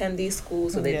actually attend these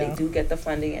schools so that they do get the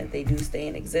funding and they do stay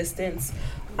in existence.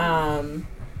 One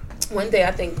day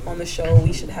I think on the show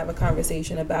we should have a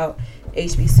conversation about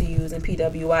HBCUs and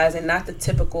PWIs, and not the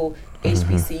typical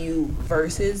HBCU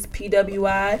versus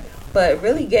PWI, but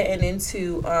really getting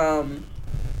into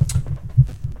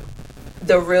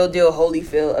the real deal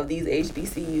Holyfield of these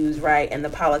HBCUs, right, and the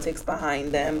politics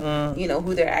behind them, you know,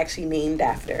 who they're actually named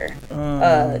after.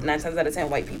 9 times out of 10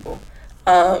 white people.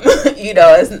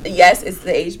 It's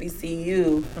the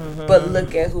HBCU, but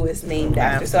look at who it's named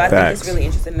after. So I think it's really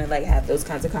interesting to like have those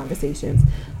kinds of conversations.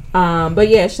 But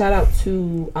yeah, shout out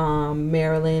to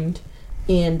Maryland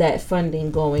and that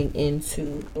funding going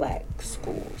into black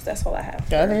schools. That's all I have.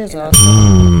 That is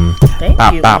awesome. Thank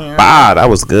you. That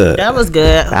was good. That was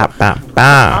good.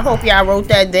 I hope y'all wrote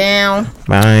that down.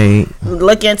 Right.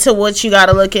 Look into what you got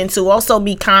to look into. Also,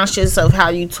 be conscious of how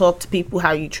you talk to people,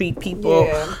 how you treat people,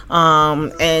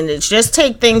 and just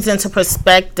take things into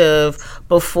perspective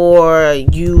before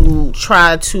you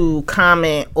try to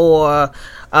comment or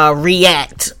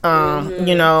react.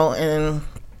 And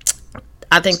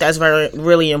I think that's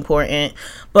really important.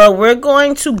 But we're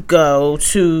going to go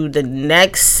to the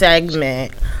next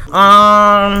segment.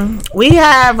 We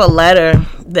have a letter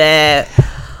that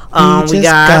we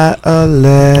got a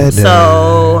letter.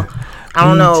 So I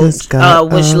don't know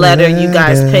which letter you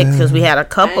guys picked, because we had a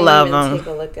couple of them. Take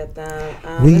a look at them.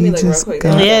 Let me look real quick.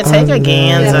 Yeah, take a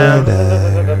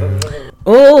gander.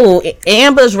 Ooh,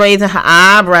 Amber's raising her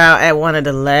eyebrow at one of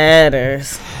the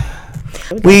letters.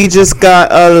 We just got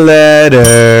a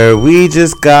letter. We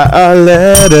just got a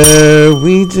letter.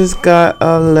 We just got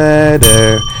a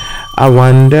letter. I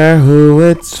wonder who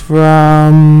it's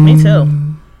from. Me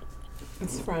too.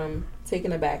 It's from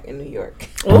Taken Aback in New York.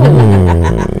 Ooh.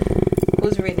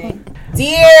 Who's reading?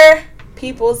 Dear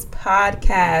People's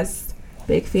Podcast.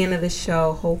 Big fan of the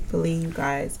show. Hopefully you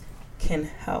guys can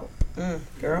help.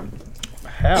 Girl.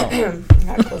 Hell.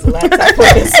 Gotta close the laptop for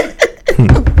this.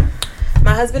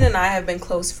 My husband and I have been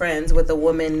close friends with a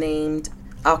woman named,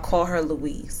 I'll call her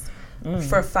Louise,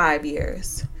 for 5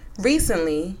 years.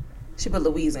 Recently, she put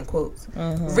Louise in quotes.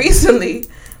 Recently,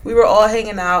 we were all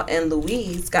hanging out and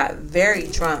Louise got very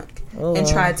drunk and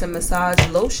tried to massage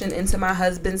lotion into my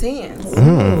husband's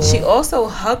hands. She also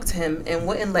hugged him and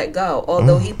wouldn't let go,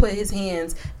 although he put his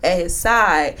hands at his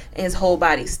side and his whole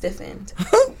body stiffened.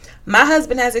 My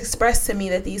husband has expressed to me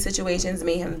that these situations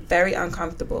made him very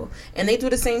uncomfortable, and they do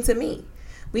the same to me.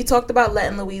 We talked about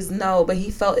letting Louise know, but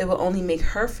he felt it would only make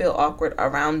her feel awkward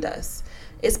around us.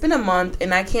 It's been a month,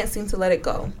 and I can't seem to let it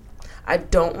go. I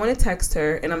don't want to text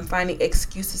her, and I'm finding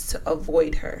excuses to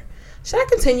avoid her. Should I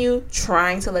continue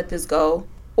trying to let this go,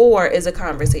 or is a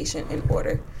conversation in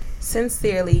order?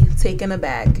 Sincerely, taken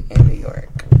aback in New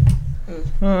York.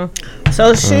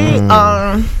 So she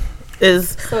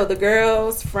is. So the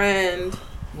girl's friend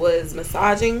was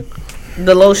massaging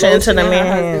The lotion into the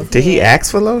man. Did he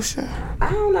ask for lotion?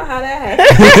 I don't know how that happened.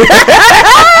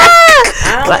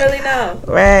 I don't really know.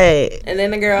 Right. And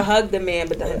then the girl hugged the man,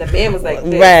 but the man was like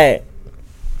this. Right.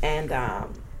 And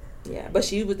yeah, but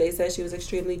they said she was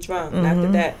extremely drunk. Not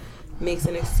that that makes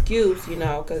an excuse,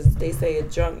 because they say a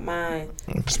drunk mind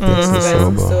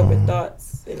expresses sober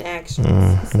thoughts and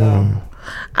actions. So.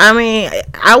 I mean,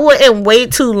 I wouldn't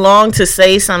wait too long to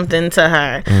say something to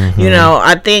her.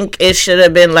 I think it should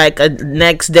have been like a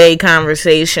next day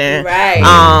conversation. Right.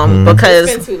 Because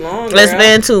it's been too long. It's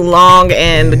been too long,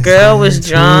 and the girl was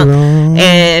drunk,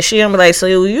 and she gonna be like, "So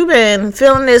you been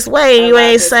feeling this way? You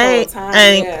ain't say,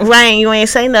 right? You ain't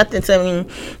say nothing to me."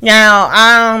 Now,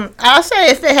 I'll say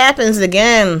if it happens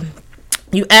again,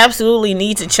 you absolutely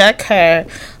need to check her,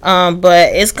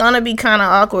 but it's going to be kind of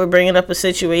awkward bringing up a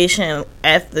situation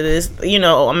after this,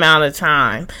 amount of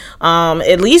time.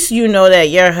 At least you know that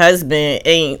your husband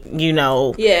ain't,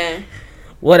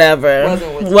 whatever,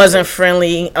 wasn't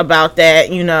friendly about that,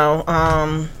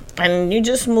 and you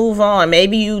just move on.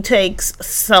 Maybe you take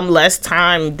some less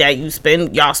time that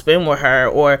y'all spend with her,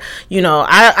 or,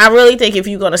 I really think if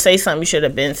you're going to say something, you should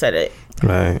have been said it.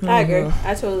 Right. I agree.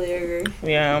 I totally agree.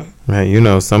 Yeah.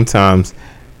 Right. Sometimes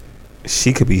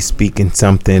she could be speaking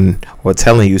something or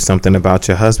telling you something about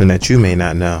your husband that you may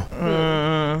not know.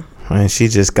 And she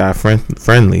just got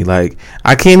friendly. Like,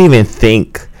 I can't even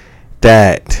think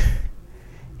that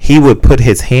he would put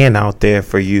his hand out there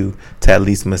for you to at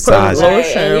least massage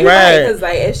it. Right. Because,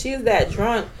 if she's that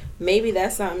drunk, maybe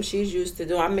that's something she's used to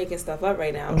do. I'm making stuff up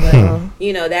right now, but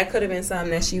that could have been something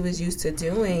that she was used to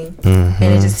doing,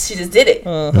 and she just did it,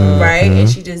 right? And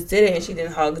she just did it, and she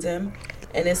didn't hug him,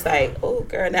 and it's like, oh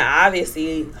girl. Now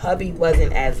obviously, hubby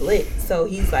wasn't as lit, so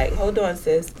he's like, hold on,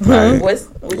 sis, what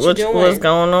you doing? What's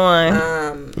going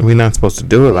on? We're not supposed to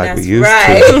do it like we used to.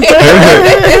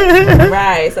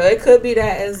 Right. So it could be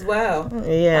that as well.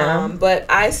 Yeah. But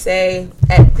I say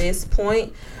at this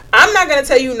point, I'm not going to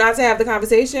tell you not to have the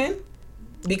conversation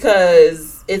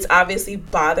because it's obviously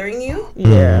bothering you.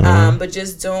 Yeah. But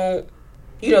just don't,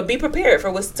 be prepared for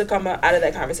what's to come out of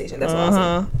that conversation. That's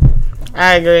awesome.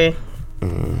 I agree.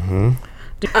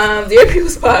 Dear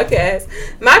People's Podcast,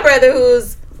 my brother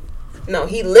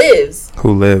he lives.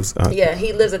 Who lives?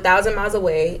 He lives 1,000 miles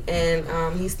away,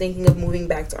 and he's thinking of moving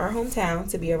back to our hometown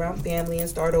to be around family and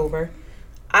start over.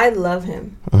 I love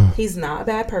him. He's not a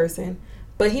bad person.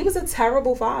 But he was a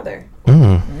terrible father.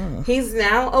 He's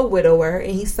now a widower,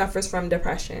 and he suffers from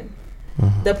depression.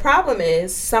 The problem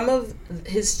is some of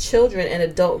his children and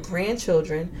adult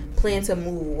grandchildren plan to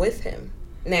move with him.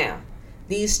 Now,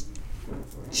 these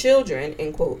children,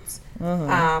 in quotes,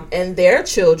 and their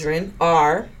children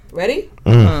are, ready?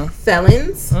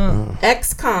 Felons,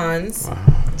 ex-cons,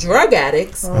 drug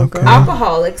addicts,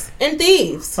 alcoholics, and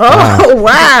thieves. Oh,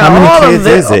 wow. How many kids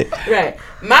is it? Right.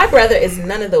 My brother is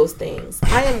none of those things.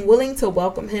 I am willing to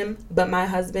welcome him, but my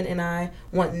husband and I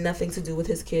want nothing to do with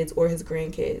his kids or his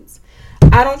grandkids.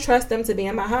 I don't trust them to be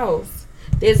in my house.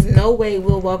 There's no way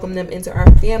we'll welcome them into our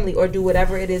family or do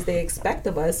whatever it is they expect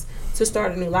of us to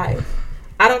start a new life.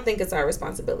 I don't think it's our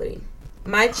responsibility.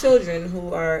 My children,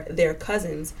 who are their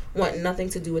cousins, want nothing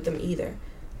to do with them either.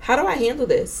 How do I handle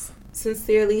this?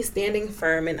 Sincerely, standing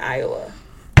firm in Iowa.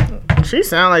 She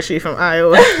sound like she from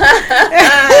Iowa.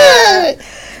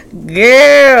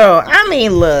 Girl, I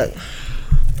mean, look.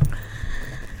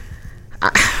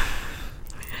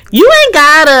 You ain't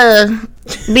gotta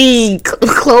be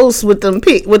close with them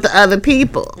with the other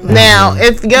people. Now,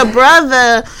 if your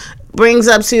brother brings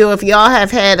up to you, if y'all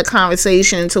have had a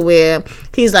conversation to where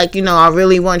he's like, I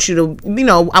really want you to,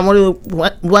 I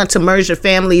want to merge the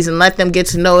families and let them get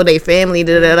to know their family,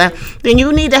 then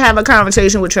you need to have a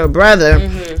conversation with your brother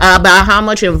about how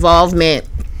much involvement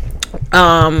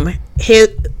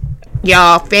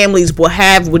y'all families will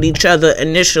have with each other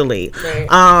initially. Right.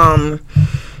 I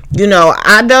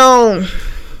don't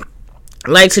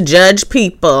like to judge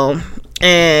people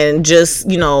and just,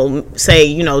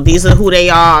 say, these are who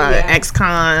they are,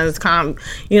 ex-cons,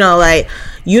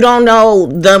 you don't know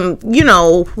them,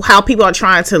 how people are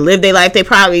trying to live their life. They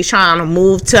probably trying to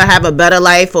move to have a better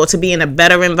life or to be in a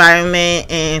better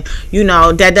environment. And,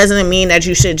 that doesn't mean that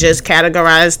you should just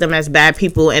categorize them as bad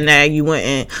people and that you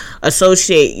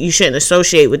shouldn't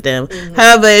associate with them. Mm-hmm.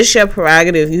 However, it's your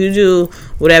prerogative. You do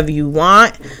whatever you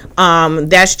want.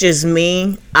 That's just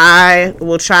me. I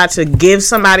will try to give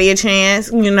somebody a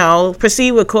chance,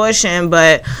 proceed with caution,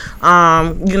 but,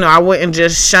 I wouldn't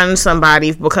just shun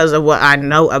somebody because of what I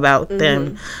know about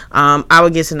them. I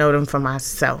would get to know them for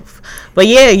myself. But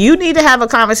yeah, you need to have a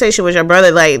conversation with your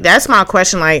brother. Like, that's my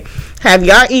question. Like, have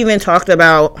y'all even talked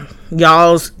about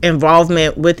y'all's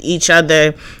involvement with each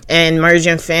other and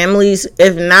merging families?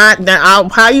 If not, then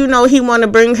how he want to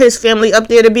bring his family up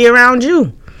there to be around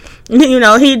you?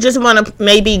 He just want to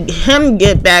maybe him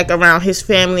get back around his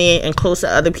family and close to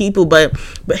other people, but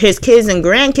his kids and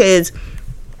grandkids,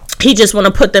 he just want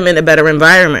to put them in a better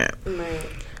environment. Right.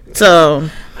 So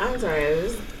I'm sorry,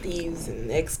 there's thieves and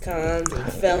ex-cons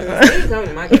and felons. They come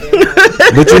to my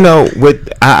goddamn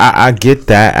But I get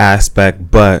that aspect,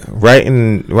 but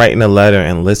writing a letter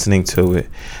and listening to it,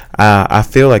 I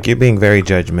feel like you're being very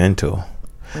judgmental.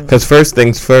 Because first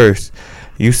things first,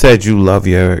 you said you love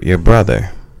your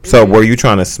brother. So were you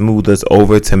trying to smooth us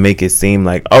over to make it seem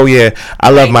like, oh yeah, I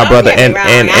love my brother and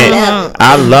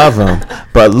I love him,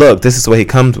 but look, this is what he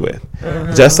comes with.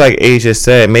 Just like Asia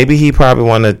said, maybe he probably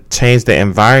want to change the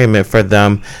environment for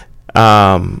them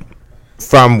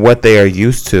from what they are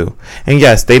used to. And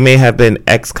yes, they may have been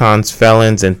ex-cons,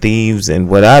 felons, and thieves and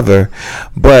whatever,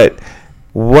 but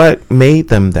what made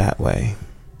them that way?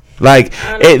 Like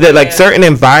certain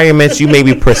environments, you may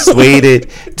be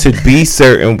persuaded to be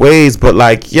certain ways, but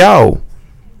like, you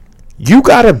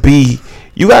gotta be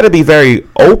very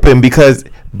open, because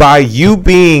by you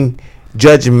being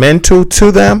judgmental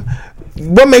to them,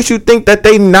 what makes you think that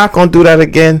they not gonna do that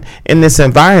again in this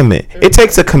environment? It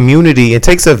takes a community, it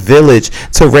takes a village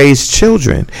to raise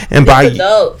children, and by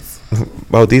adults.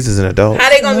 Oh, these is an adult. How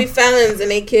they gonna be felons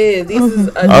and they kids? These is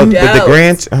adults. But the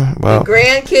the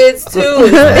grandkids too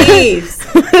is thieves.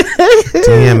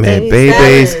 Damn it,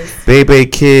 baby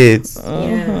kids.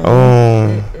 Yeah.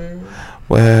 Oh,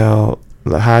 well,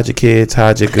 hide your kids,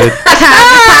 hide your good,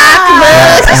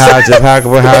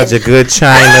 hide your good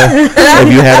china.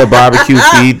 If you had a barbecue,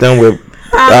 feed them with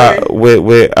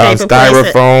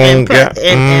styrofoam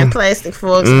and plastic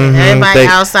forks. And everybody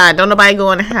outside. Don't nobody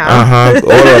go in the house.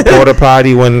 Order a porta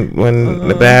potty when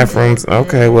the bathrooms.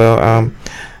 Okay, well,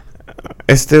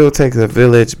 it still takes a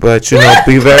village, but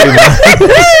be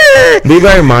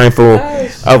very mindful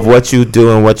of what you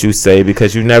do and what you say,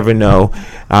 because you never know.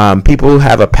 People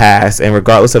have a past, and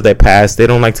regardless of their past, they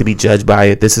don't like to be judged by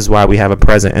it. This is why we have a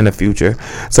present and a future.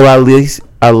 So at least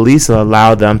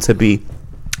allow them to be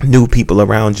new people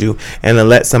around you, and to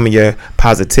let some of your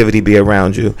positivity be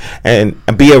around you and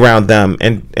be around them,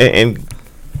 and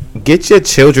get your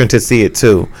children to see it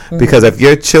too, because if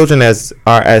your children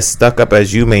are as stuck up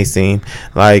as you may seem,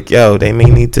 like, they may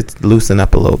need to loosen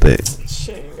up a little bit.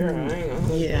 Shit, girl, I ain't gonna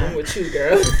hold on with you,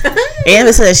 girl.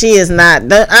 Amber said she is not.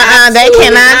 They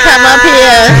cannot come up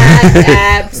here.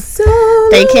 Absolutely,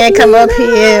 they can't come up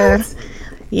here.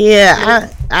 Yeah,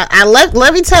 I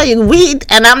let me tell you,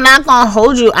 and I'm not gonna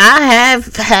hold you. I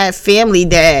have had family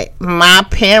that my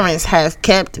parents have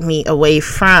kept me away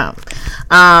from,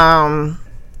 and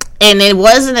it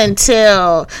wasn't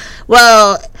until,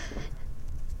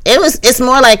 it's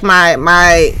more like my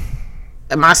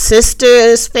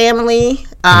sister's family,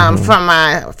 from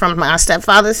my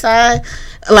stepfather's side.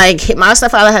 Like, my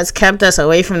stepfather has kept us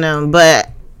away from them, but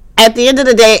at the end of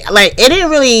the day, like, it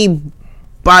didn't really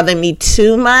bother me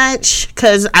too much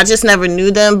because I just never knew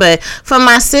them. But for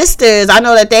my sisters, I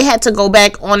know that they had to go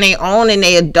back on their own in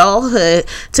their adulthood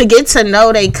to get to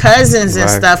know their cousins and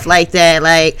stuff like that.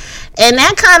 Like, and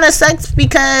that kind of sucks,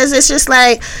 because it's just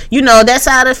like, that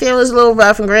side of the family was a little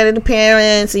rough, and granted the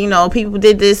parents, people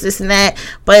did this and that,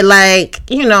 but like,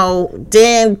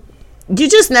 then you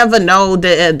just never know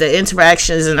the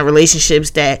interactions and the relationships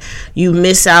that you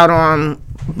miss out on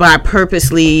by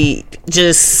purposely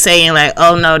just saying like,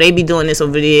 oh no, they be doing this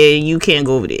over there, you can't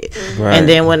go over there. Right. And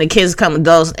then when the kids come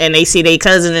adults and they see their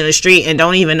cousin in the street and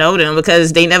don't even know them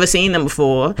because they never seen them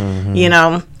before, you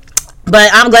know.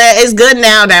 But I'm glad it's good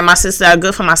now that my sister,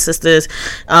 good for my sisters,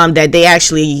 that they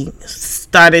actually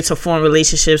started to form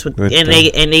relationships with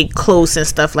and they close and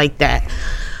stuff like that.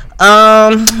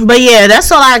 But yeah,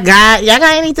 that's all I got. Y'all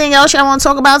got anything else y'all want to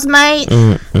talk about tonight?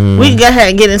 We can go ahead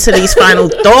and get into these final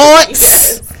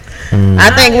thoughts.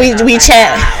 I think we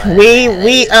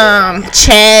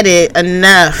chatted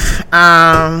enough.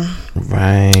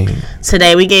 Right.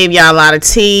 Today we gave y'all a lot of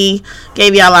tea,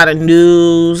 gave y'all a lot of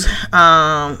news.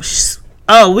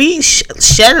 We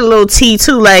shed a little tea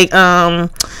too. Like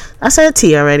I said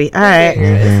tea already. All right.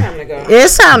 It's time to go.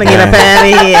 It's time to get up out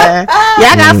of here.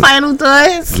 Y'all got final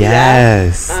thoughts?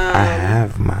 Yes, I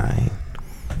have mine.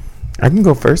 I can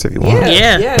go first if you want.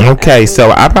 Yeah. Okay,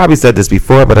 so I probably said this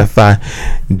before, but if I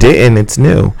didn't, it's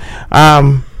new.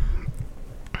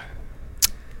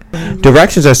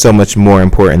 Directions are so much more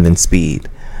important than speed.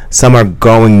 Some are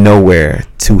going nowhere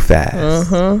too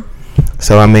fast.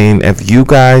 So, I mean, if you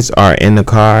guys are in the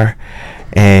car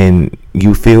and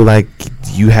you feel like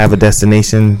you have a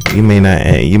destination, you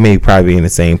may probably be in the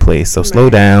same place. So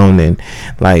slow down and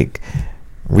like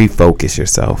refocus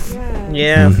yourself.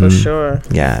 Yeah, for sure.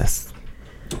 Yes.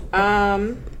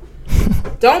 Don't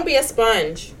be a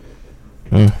sponge.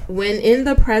 When in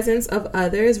the presence of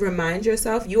others, remind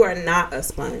yourself you are not a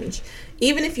sponge.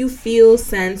 Even if you feel,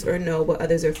 sense, or know what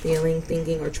others are feeling,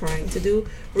 thinking, or trying to do,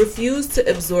 refuse to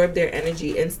absorb their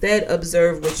energy. Instead,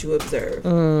 observe what you observe.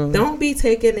 Don't be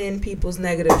taking in people's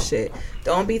negative shit.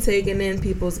 Don't be taking in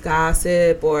people's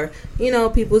gossip or,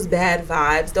 people's bad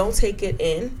vibes. Don't take it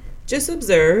in. Just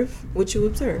observe what you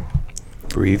observe.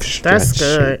 Breathe, stretch, that's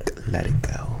good. Shake, let it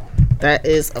go. That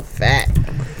is a fact.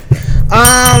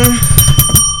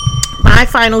 My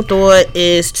final thought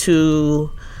is to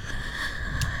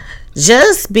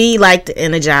just be like the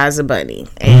Energizer Bunny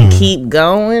and keep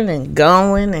going and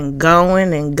going and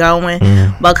going and going,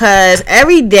 because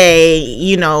every day,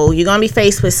 you're gonna be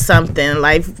faced with something.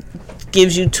 Life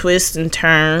gives you twists and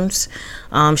turns.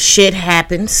 Shit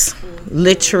happens,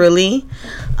 literally,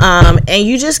 and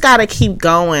you just gotta keep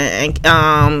going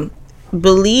and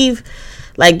believe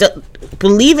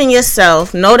in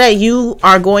yourself. Know that you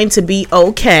are going to be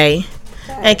okay,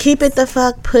 and keep it the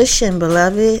fuck pushing,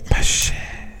 beloved.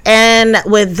 And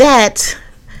with that,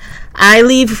 we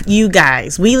leave you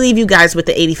guys with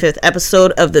the 85th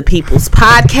episode of the People's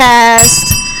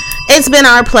Podcast. It's been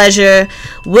our pleasure.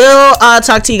 We'll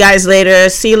talk to you guys later.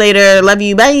 See you later. Love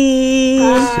you. Bye. See you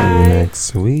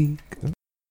next week.